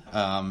intended.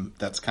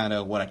 That's kind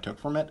of what I took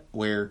from it,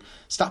 where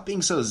stop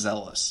being so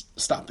zealous,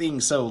 stop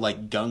being so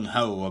like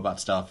gung-ho about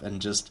stuff,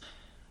 and just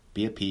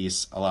be at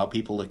peace, allow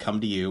people to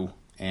come to you,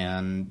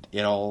 and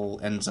it all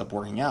ends up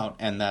working out.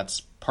 And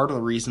that's part of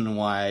the reason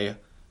why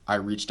I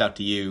reached out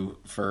to you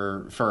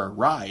for a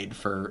ride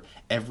for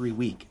every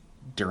week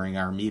during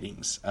our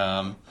meetings.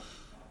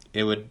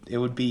 It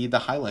would be the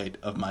highlight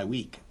of my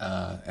week,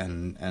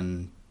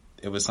 and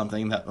it was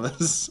something that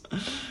was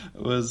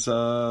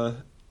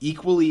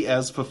equally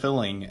as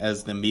fulfilling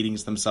as the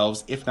meetings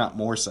themselves, if not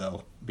more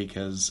so,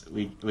 because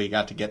we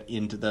got to get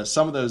into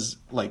some of those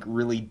like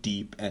really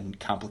deep and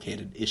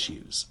complicated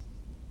issues.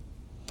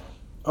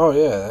 Oh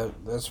yeah,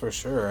 that's for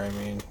sure. I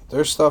mean,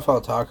 there's stuff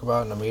I'll talk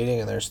about in a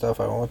meeting, and there's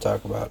stuff I won't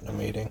talk about in a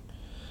meeting.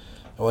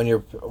 And when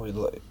you're,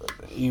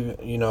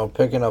 you know,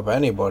 picking up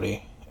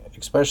anybody,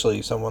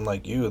 especially someone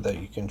like you that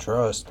you can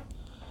trust,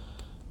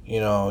 you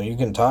know, you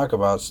can talk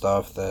about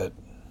stuff that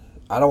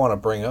I don't want to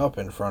bring up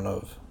in front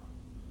of,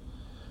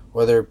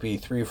 whether it be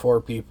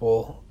 3-4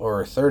 people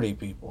or 30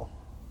 people.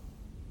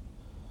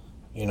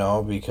 You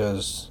know,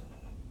 because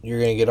you're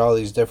going to get all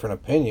these different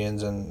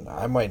opinions, and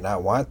I might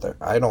not want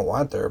I don't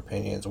want their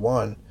opinions,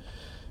 one.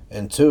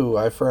 And two,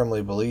 I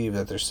firmly believe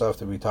that there's stuff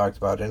to be talked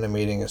about in a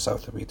meeting and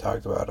stuff to be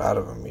talked about out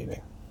of a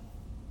meeting.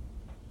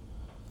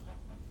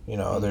 You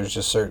know, there's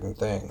just certain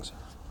things.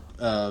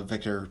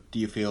 Victor, do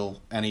you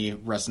feel any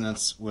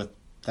resonance with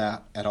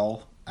that at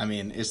all? I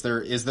mean, is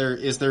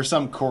there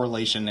some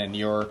correlation in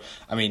your?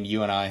 I mean,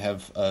 you and I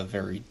have a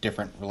very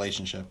different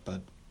relationship,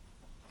 but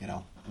you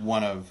know,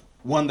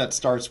 one that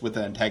starts with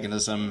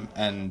antagonism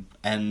and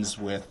ends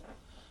with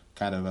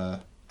kind of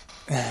a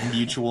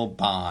mutual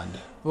bond.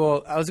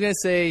 Well, I was gonna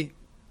say,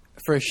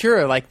 for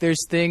sure, like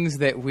there's things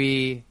that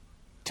we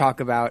talk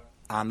about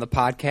on the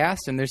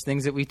podcast, and there's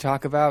things that we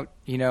talk about,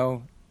 you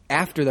know,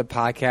 after the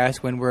podcast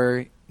when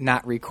we're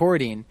not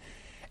recording,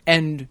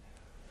 and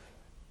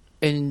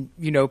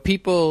you know,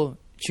 people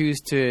choose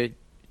to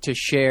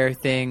share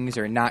things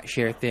or not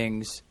share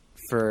things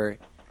for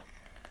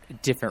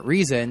different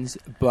reasons.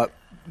 But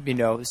you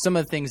know, some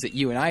of the things that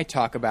you and I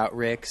talk about,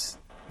 Ricks,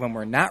 when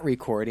we're not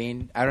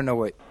recording, I don't know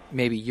what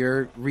maybe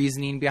your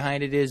reasoning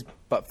behind it is,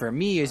 but for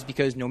me is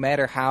because no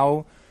matter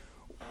how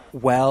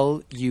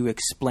well you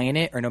explain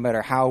it or no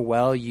matter how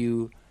well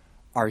you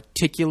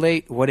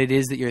articulate what it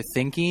is that you're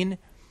thinking,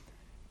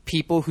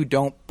 people who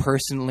don't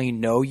personally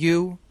know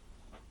you,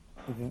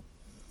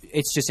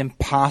 it's just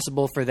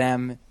impossible for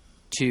them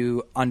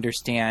to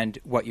understand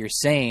what you're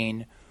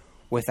saying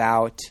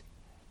without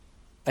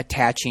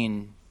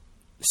attaching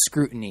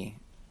scrutiny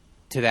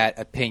to that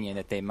opinion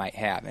that they might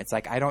have. It's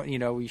like, I don't, you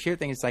know, we share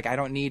things, it's like, I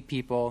don't need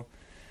people,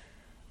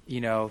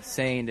 you know,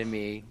 saying to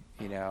me,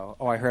 you know,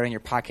 oh, I heard on your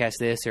podcast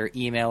this, or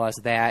email us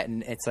that.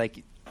 And it's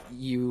like,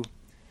 you're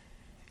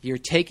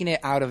taking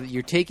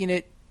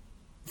it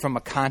from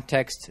a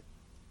context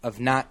of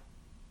not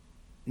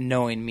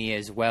knowing me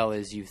as well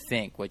as you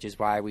think, which is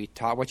why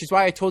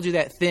I told you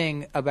that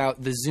thing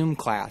about the Zoom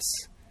class,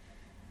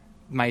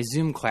 my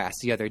Zoom class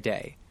the other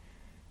day.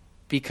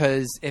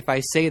 Because if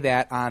I say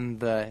that on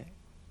the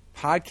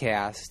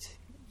podcast,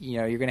 you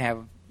know, you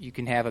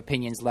can have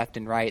opinions left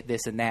and right,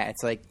 this and that.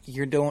 It's like,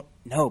 you're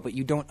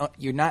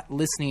not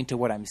listening to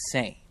what I'm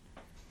saying,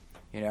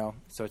 you know?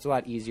 So it's a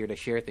lot easier to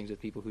share things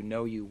with people who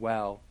know you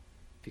well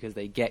because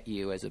they get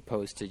you, as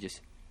opposed to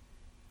just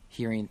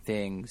hearing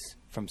things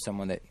from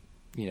someone that,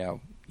 you know,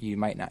 you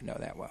might not know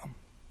that well.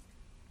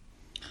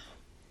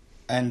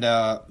 And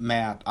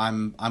Matt,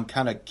 I'm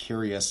kind of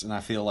curious, and I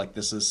feel like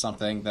this is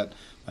something that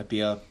might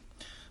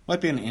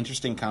be an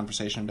interesting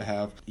conversation to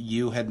have.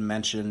 You had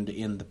mentioned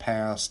in the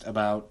past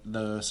about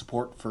the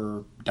support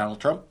for Donald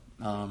Trump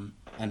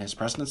and his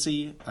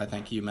presidency. I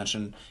think you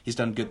mentioned he's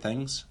done good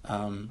things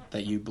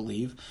that you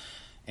believe.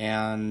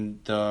 And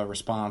the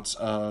response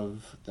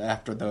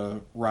after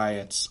the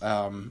riots,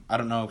 I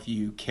don't know if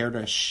you care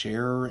to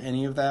share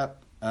any of that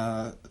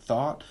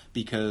thought,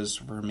 because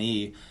for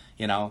me,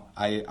 you know,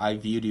 I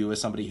viewed you as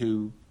somebody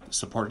who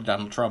supported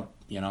Donald Trump,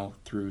 you know,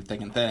 through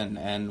thick and thin.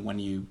 And when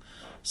you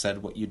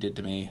said what you did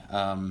to me,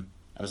 I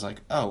was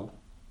like, oh,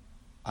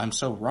 I'm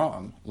so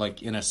wrong,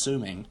 like, in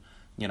assuming,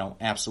 you know,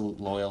 absolute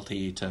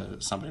loyalty to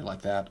somebody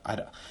like that.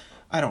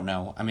 I don't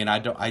know. I mean, I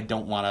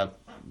don't want to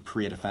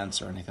create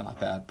offense or anything like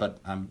that, but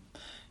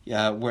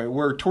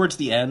we're towards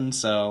the end,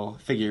 so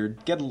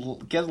figured get a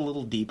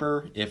little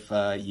deeper if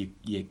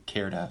you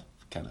care to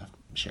kind of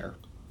share.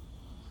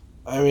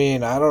 I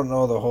mean, I don't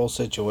know the whole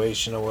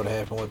situation of what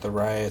happened with the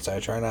riots.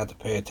 I try not to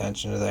pay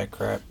attention to that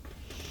crap,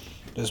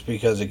 just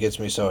because it gets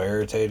me so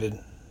irritated.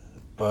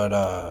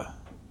 But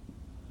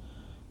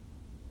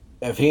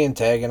if he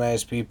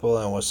antagonized people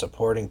and was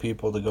supporting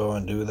people to go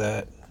and do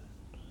that,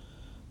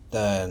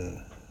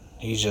 then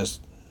he's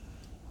just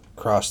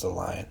crossed the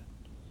line.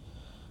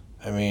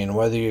 I mean,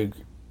 whether you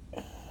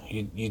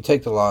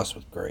take the loss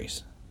with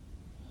grace.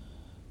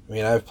 I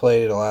mean, I've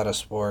played a lot of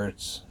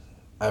sports.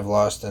 I've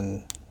lost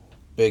in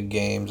big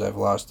games. I've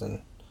lost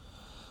in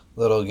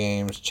little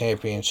games,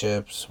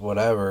 championships,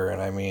 whatever.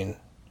 And I mean,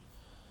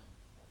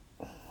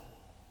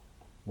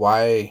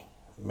 why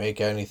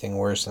make anything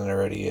worse than it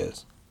already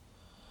is?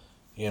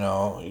 You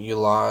know, you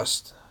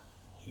lost.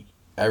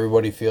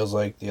 Everybody feels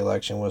like the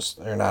election was,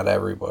 or not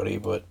everybody,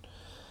 but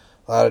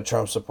a lot of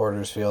Trump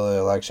supporters feel the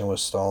election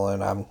was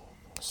stolen. I'm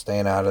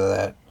staying out of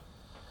that.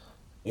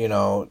 You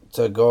know,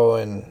 to go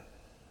and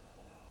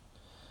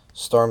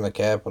storm the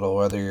Capitol,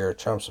 whether you're a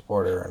Trump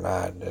supporter or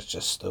not, that's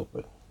just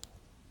stupid.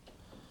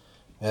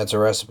 That's a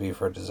recipe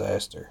for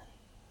disaster.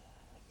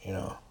 You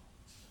know,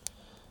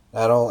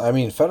 I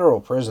mean,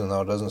 federal prison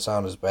though doesn't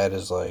sound as bad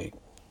as like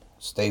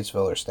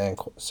Statesville or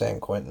San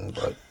Quentin,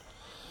 but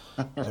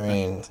I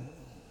mean,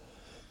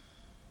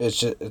 it's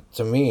just,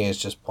 to me, it's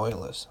just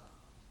pointless.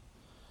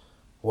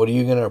 What are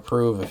you going to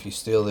prove if you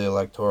steal the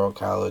Electoral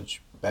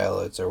College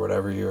ballots or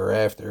whatever you were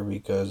after?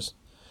 Because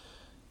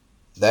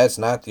that's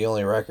not the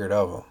only record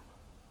of them.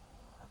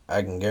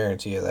 I can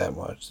guarantee you that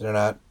much. They're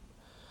not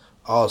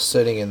all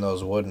sitting in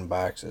those wooden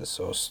boxes.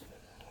 So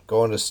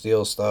going to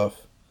steal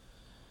stuff,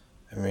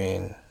 I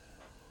mean,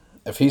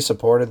 if he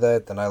supported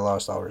that, then I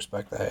lost all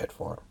respect I had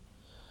for him.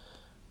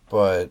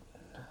 But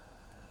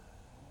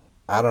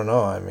I don't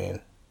know. I mean,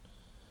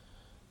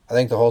 I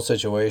think the whole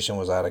situation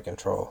was out of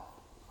control.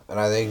 And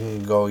I think it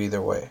can go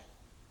either way.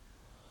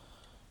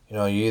 You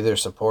know, you either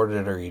support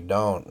it or you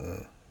don't.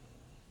 And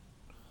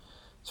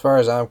as far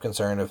as I'm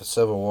concerned, if a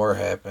civil war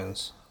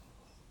happens,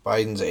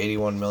 Biden's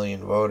 81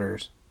 million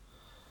voters,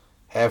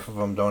 half of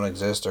them don't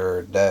exist or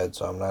are dead,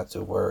 so I'm not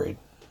too worried.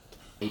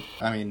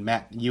 I mean,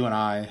 Matt, you and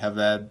I have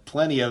had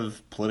plenty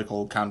of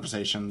political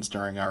conversations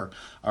during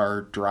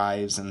our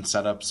drives and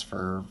setups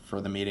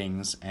for the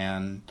meetings,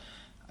 and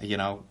you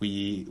know,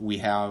 we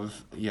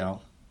have, you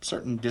know,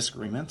 certain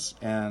disagreements,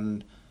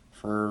 and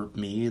for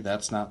me,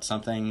 that's not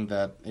something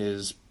that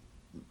is,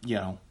 you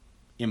know,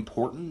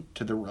 important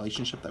to the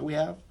relationship that we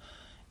have,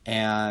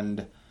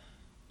 and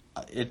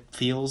it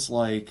feels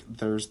like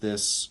there's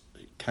this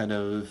kind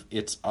of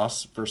it's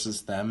us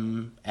versus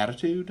them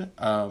attitude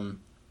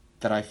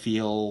that I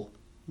feel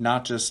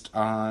not just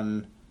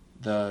on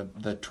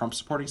the Trump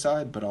supporting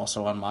side, but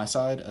also on my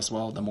side as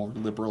well, the more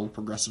liberal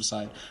progressive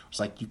side. It's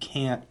like you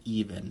can't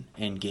even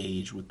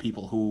engage with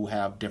people who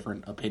have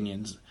different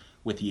opinions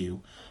with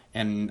you.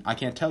 And I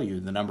can't tell you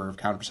the number of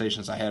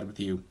conversations I had with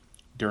you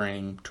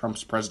during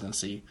Trump's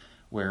presidency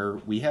where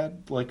we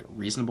had like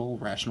reasonable,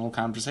 rational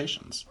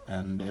conversations,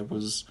 and it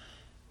was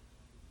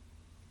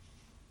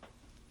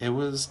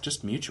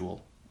just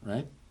mutual,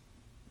 right?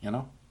 You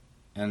know?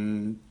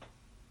 And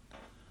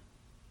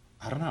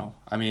I don't know.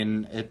 I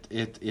mean,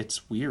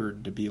 it's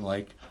weird to be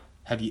like,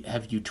 have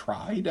you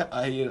tried?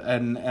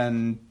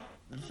 And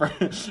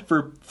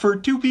for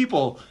two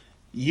people,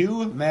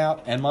 you,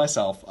 Matt, and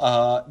myself,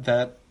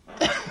 that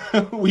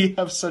we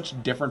have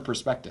such different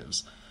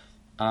perspectives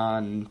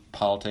on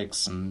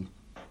politics and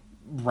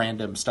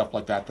random stuff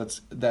like that.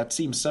 That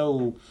seems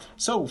so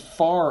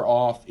far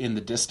off in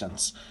the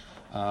distance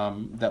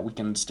that we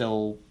can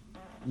still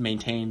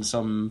maintain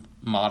some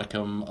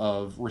modicum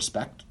of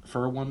respect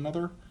for one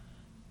another.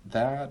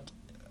 That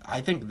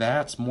I think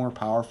that's more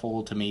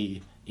powerful to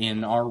me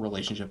in our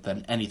relationship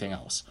than anything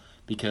else,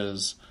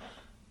 because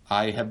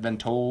I have been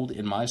told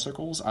in my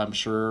circles, I'm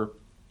sure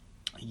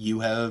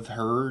you have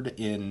heard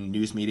in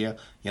news media,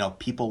 you know,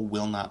 people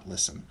will not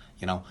listen.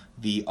 You know,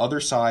 the other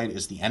side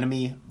is the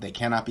enemy. They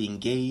cannot be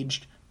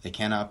engaged. They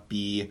cannot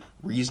be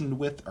reasoned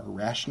with or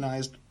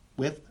rationalized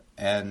with.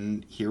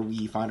 And here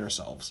we find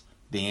ourselves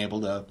being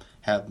able to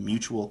have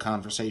mutual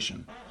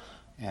conversation.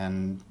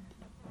 And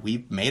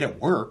we've made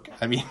it work.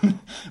 I mean,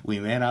 we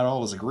may not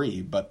always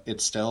agree, but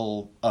it's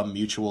still a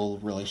mutual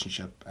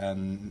relationship,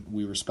 and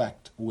we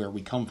respect where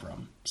we come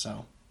from.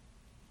 So,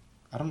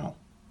 I don't know.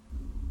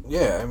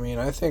 Yeah, I mean,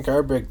 I think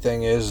our big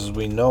thing is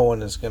we know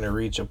when it's going to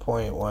reach a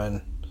point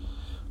when,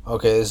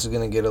 okay, this is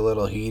going to get a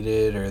little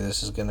heated, or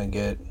this is going to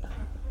get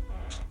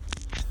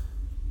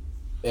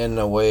in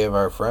the way of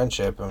our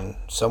friendship, and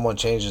someone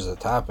changes the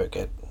topic.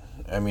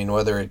 I mean,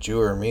 whether it's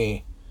you or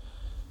me,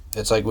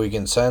 it's like we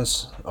can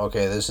sense,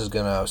 okay, this is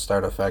going to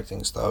start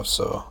affecting stuff,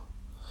 so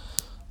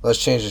let's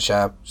change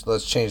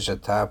the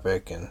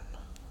topic and,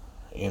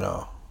 you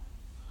know,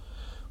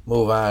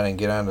 move on and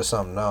get on to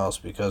something else,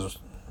 because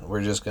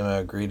we're just going to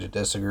agree to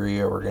disagree,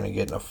 or we're going to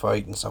get in a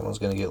fight and someone's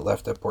going to get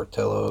left at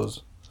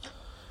Portillo's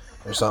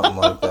or something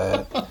like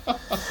that.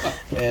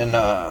 And,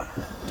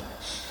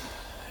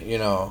 you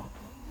know,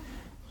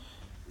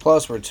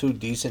 plus we're two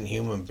decent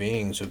human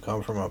beings who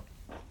come from a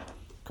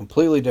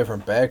completely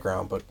different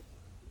background, but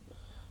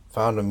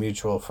found a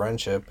mutual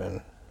friendship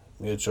and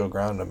mutual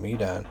ground to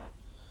meet on,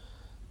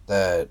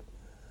 that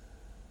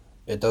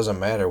it doesn't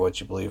matter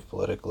what you believe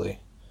politically.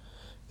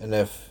 And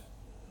if,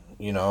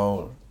 you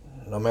know,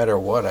 no matter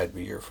what, I'd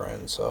be your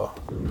friend. So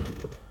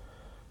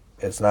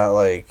it's not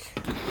like,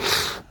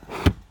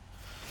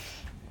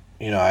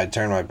 you know, I'd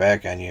turn my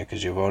back on you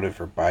because you voted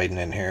for Biden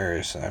and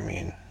Harris. I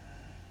mean,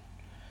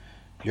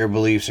 your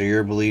beliefs are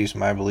your beliefs,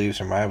 my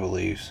beliefs are my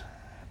beliefs.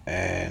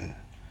 And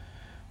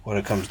what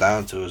it comes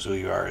down to is who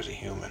you are as a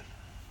human.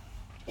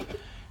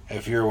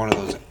 If you're one of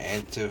those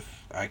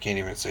I can't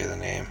even say the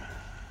name.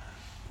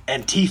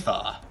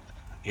 Antifa.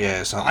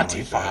 Yeah, something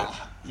like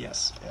that.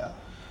 Yes, yeah.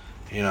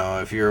 You know,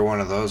 if you're one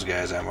of those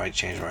guys, I might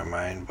change my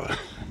mind, but,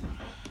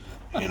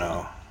 you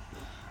know,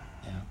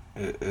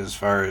 yeah. As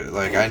far as,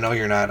 like, I know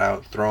you're not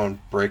out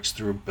throwing bricks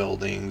through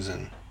buildings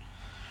and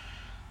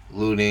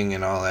looting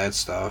and all that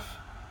stuff.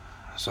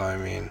 So, I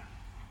mean,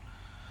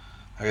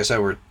 like I said,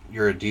 we're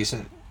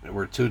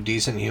two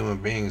decent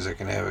human beings that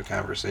can have a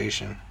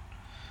conversation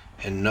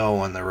and know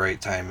when the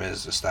right time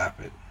is to stop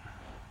it.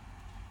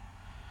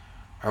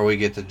 Or we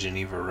get the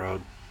Geneva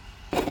Road.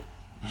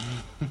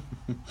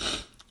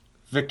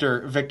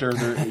 Victor,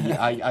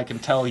 I can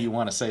tell you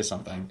want to say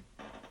something.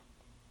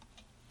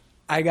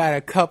 I got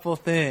a couple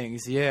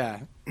things,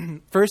 yeah.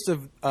 The first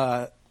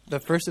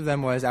of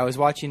them was I was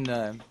watching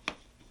a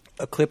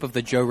clip of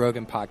the Joe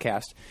Rogan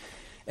podcast,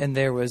 and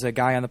there was a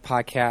guy on the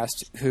podcast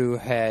who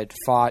had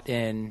fought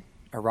in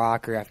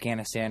Iraq or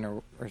Afghanistan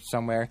or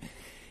somewhere,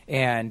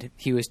 and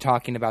he was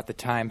talking about the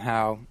time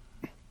how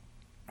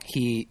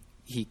he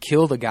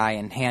killed a guy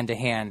in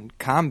hand-to-hand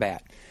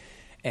combat,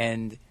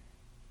 and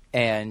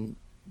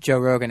Joe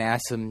Rogan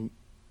asked him,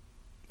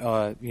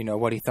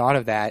 what he thought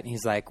of that, and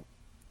he's like,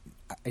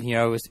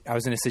 I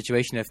was in a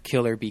situation of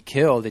kill or be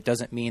killed. It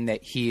doesn't mean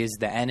that he is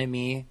the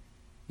enemy.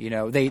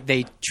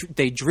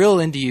 They drill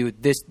into you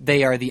this.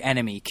 They are the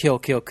enemy. Kill,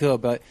 kill, kill.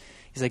 But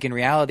he's like, in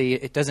reality,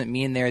 it doesn't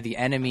mean they're the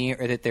enemy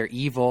or that they're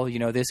evil.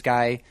 This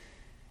guy,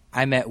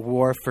 I'm at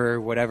war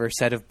for whatever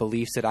set of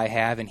beliefs that I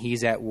have, and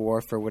he's at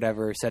war for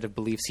whatever set of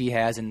beliefs he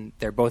has, and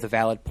they're both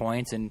valid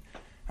points. And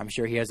I'm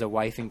sure he has a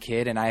wife and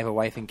kid, and I have a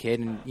wife and kid,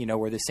 and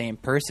we're the same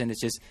person.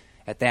 It's just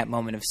at that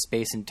moment of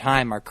space and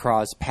time, our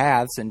crossed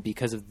paths, and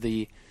because of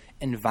the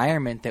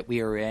environment that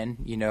we were in,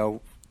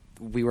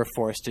 we were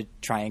forced to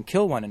try and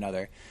kill one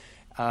another.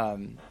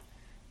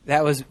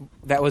 That was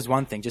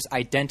one thing. Just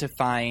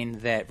identifying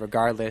that,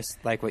 regardless,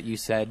 like what you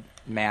said,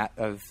 Matt,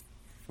 of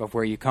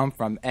where you come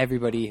from,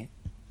 everybody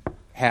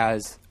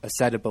has a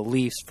set of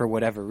beliefs for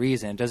whatever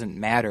reason. It doesn't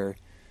matter.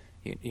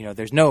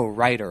 There's no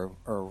right or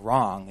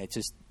wrong. It's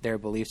just their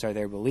beliefs are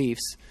their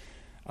beliefs.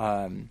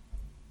 And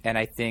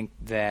I think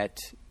that,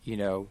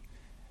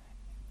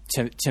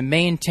 to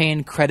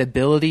maintain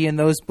credibility in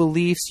those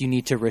beliefs, you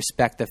need to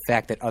respect the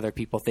fact that other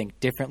people think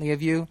differently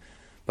of you.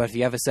 But if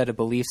you have a set of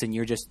beliefs and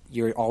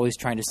you're always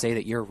trying to say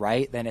that you're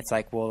right, then it's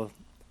like, well,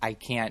 I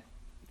can't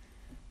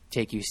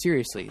take you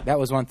seriously. That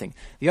was one thing.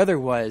 The other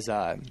was,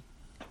 I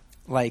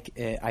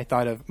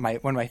thought of one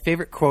of my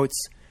favorite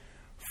quotes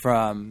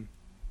from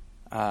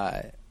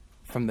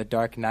The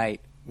Dark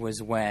Knight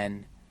was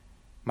when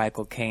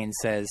Michael Caine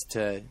says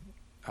to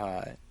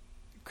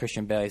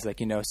Christian Bale, he's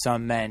like,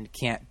 some men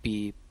can't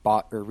be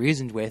bought or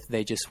reasoned with.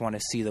 They just want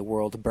to see the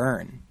world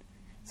burn.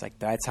 It's like,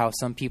 that's how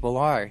some people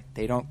are.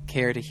 They don't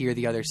care to hear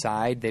the other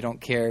side. They don't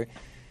care,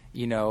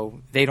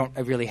 they don't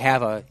really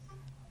have a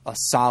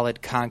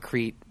solid,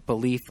 concrete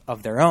belief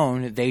of their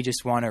own. They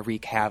just want to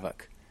wreak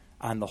havoc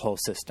on the whole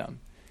system.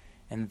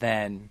 And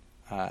then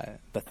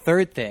the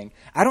third thing,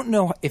 I don't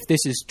know if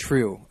this is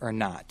true or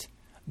not,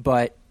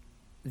 but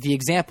the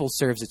example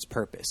serves its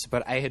purpose.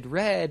 But I had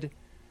read,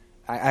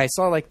 I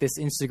saw like this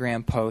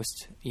Instagram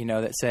post,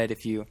 that said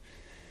if you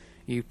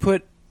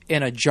put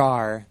in a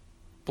jar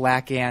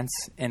black ants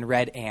and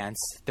red ants,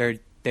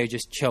 they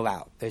just chill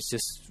out. There's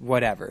just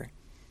whatever.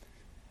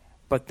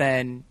 But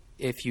then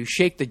if you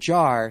shake the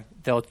jar,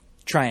 they'll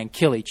try and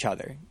kill each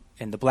other.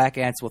 And the black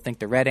ants will think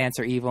the red ants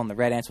are evil, and the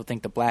red ants will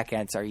think the black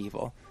ants are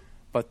evil.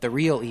 But the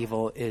real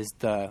evil is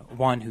the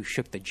one who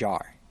shook the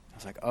jar. I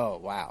was like, oh,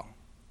 wow.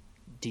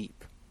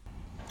 Deep.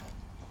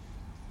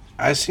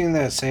 I seen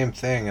that same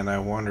thing, and I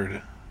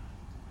wondered.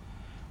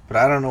 But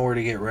I don't know where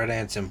to get red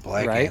ants and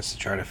black ants to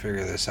try to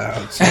figure this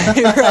out. So.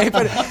 Right,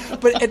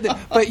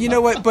 but you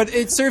know what? But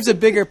it serves a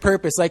bigger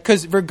purpose,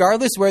 because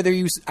regardless whether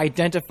you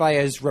identify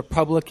as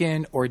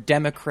Republican or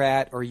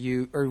Democrat or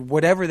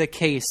whatever the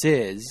case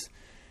is,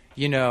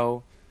 you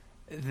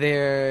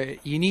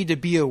need to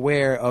be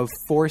aware of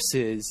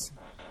forces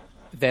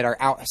that are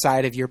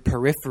outside of your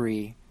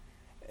periphery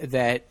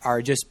that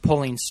are just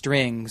pulling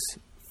strings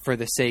for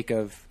the sake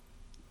of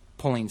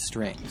pulling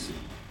strings.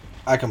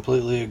 I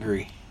completely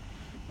agree.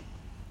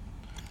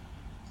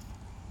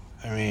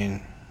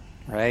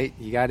 Right?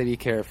 You got to be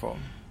careful.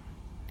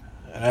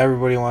 And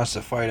everybody wants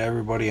to fight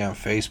everybody on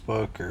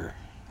Facebook or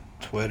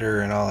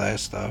Twitter and all that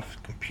stuff.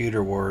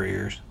 Computer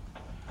warriors.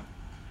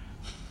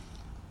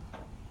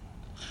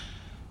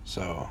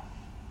 So.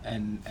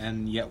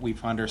 And yet we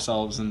find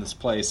ourselves in this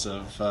place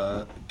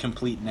of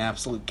complete and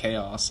absolute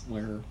chaos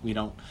where we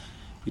don't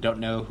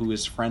know who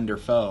is friend or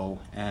foe,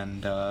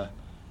 and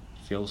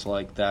feels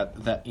like that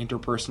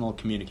interpersonal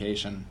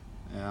communication.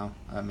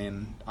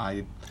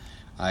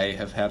 I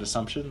have had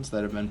assumptions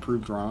that have been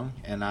proved wrong,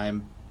 and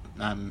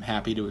I'm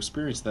happy to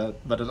experience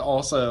that. But it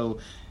also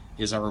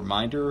is a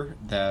reminder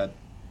that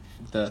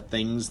the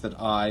things that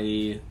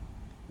I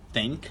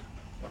think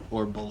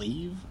or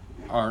believe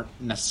aren't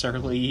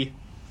necessarily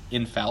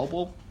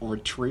infallible or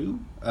true.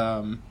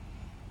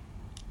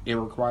 It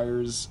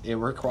requires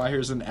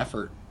an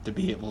effort to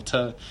be able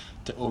to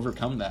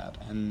overcome that.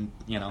 And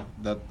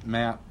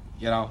Matt,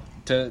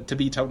 to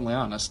be totally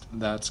honest,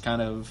 that's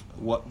kind of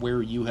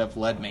where you have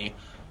led me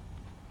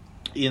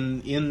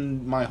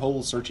in my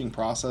whole searching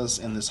process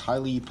in this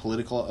highly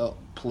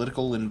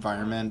political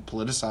environment,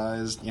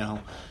 politicized,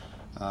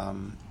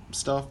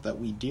 stuff that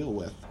we deal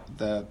with.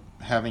 That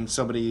having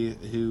somebody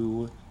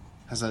who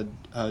has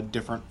a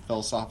different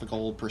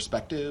philosophical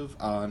perspective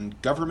on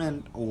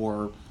government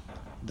or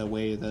the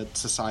way that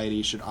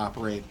society should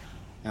operate,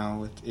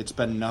 it's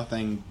been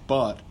nothing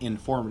but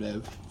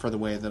informative for the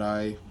way that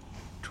I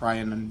try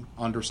and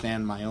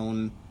understand my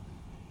own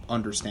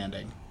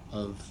understanding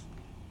of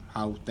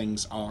how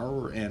things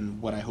are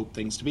and what I hope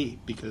things to be,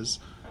 because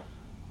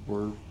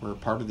we're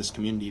part of this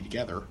community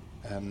together,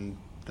 and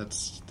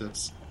that's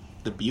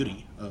the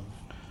beauty of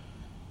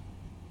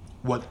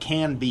what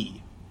can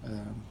be.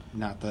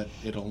 Not that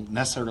it'll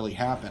necessarily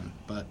happen,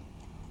 but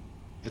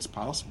it's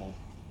possible.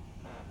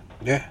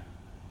 Yeah.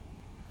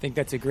 I think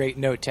that's a great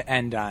note to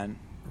end on,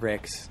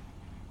 Rix.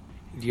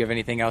 Do you have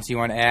anything else you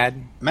want to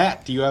add?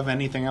 Matt, do you have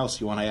anything else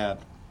you want to add?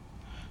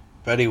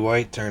 Betty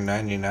White turned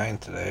 99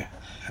 today.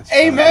 That's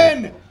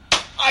Amen!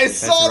 I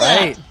saw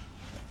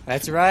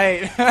That's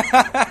right. that!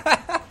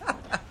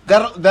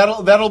 That's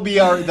right. That'll be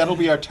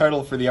our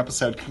title for the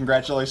episode.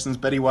 Congratulations,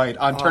 Betty White,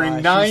 on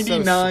turning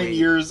 99 so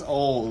years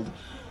old.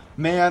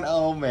 Man,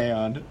 oh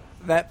man.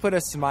 That put a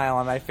smile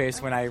on my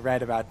face when I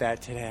read about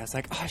that today. I was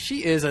like, oh,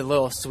 she is a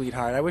little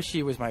sweetheart. I wish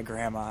she was my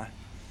grandma.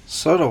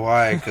 So do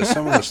I, because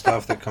some of the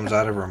stuff that comes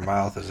out of her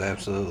mouth is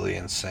absolutely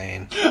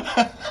insane.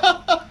 Yeah,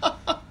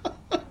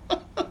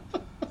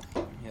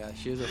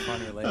 she is a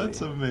funny lady.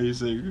 That's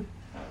amazing.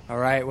 All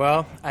right,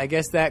 well, I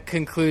guess that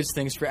concludes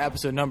things for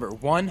episode number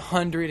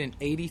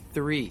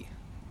 183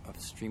 of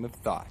Stream of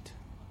Thought.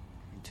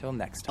 Until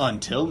next time.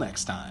 Until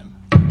next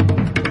time.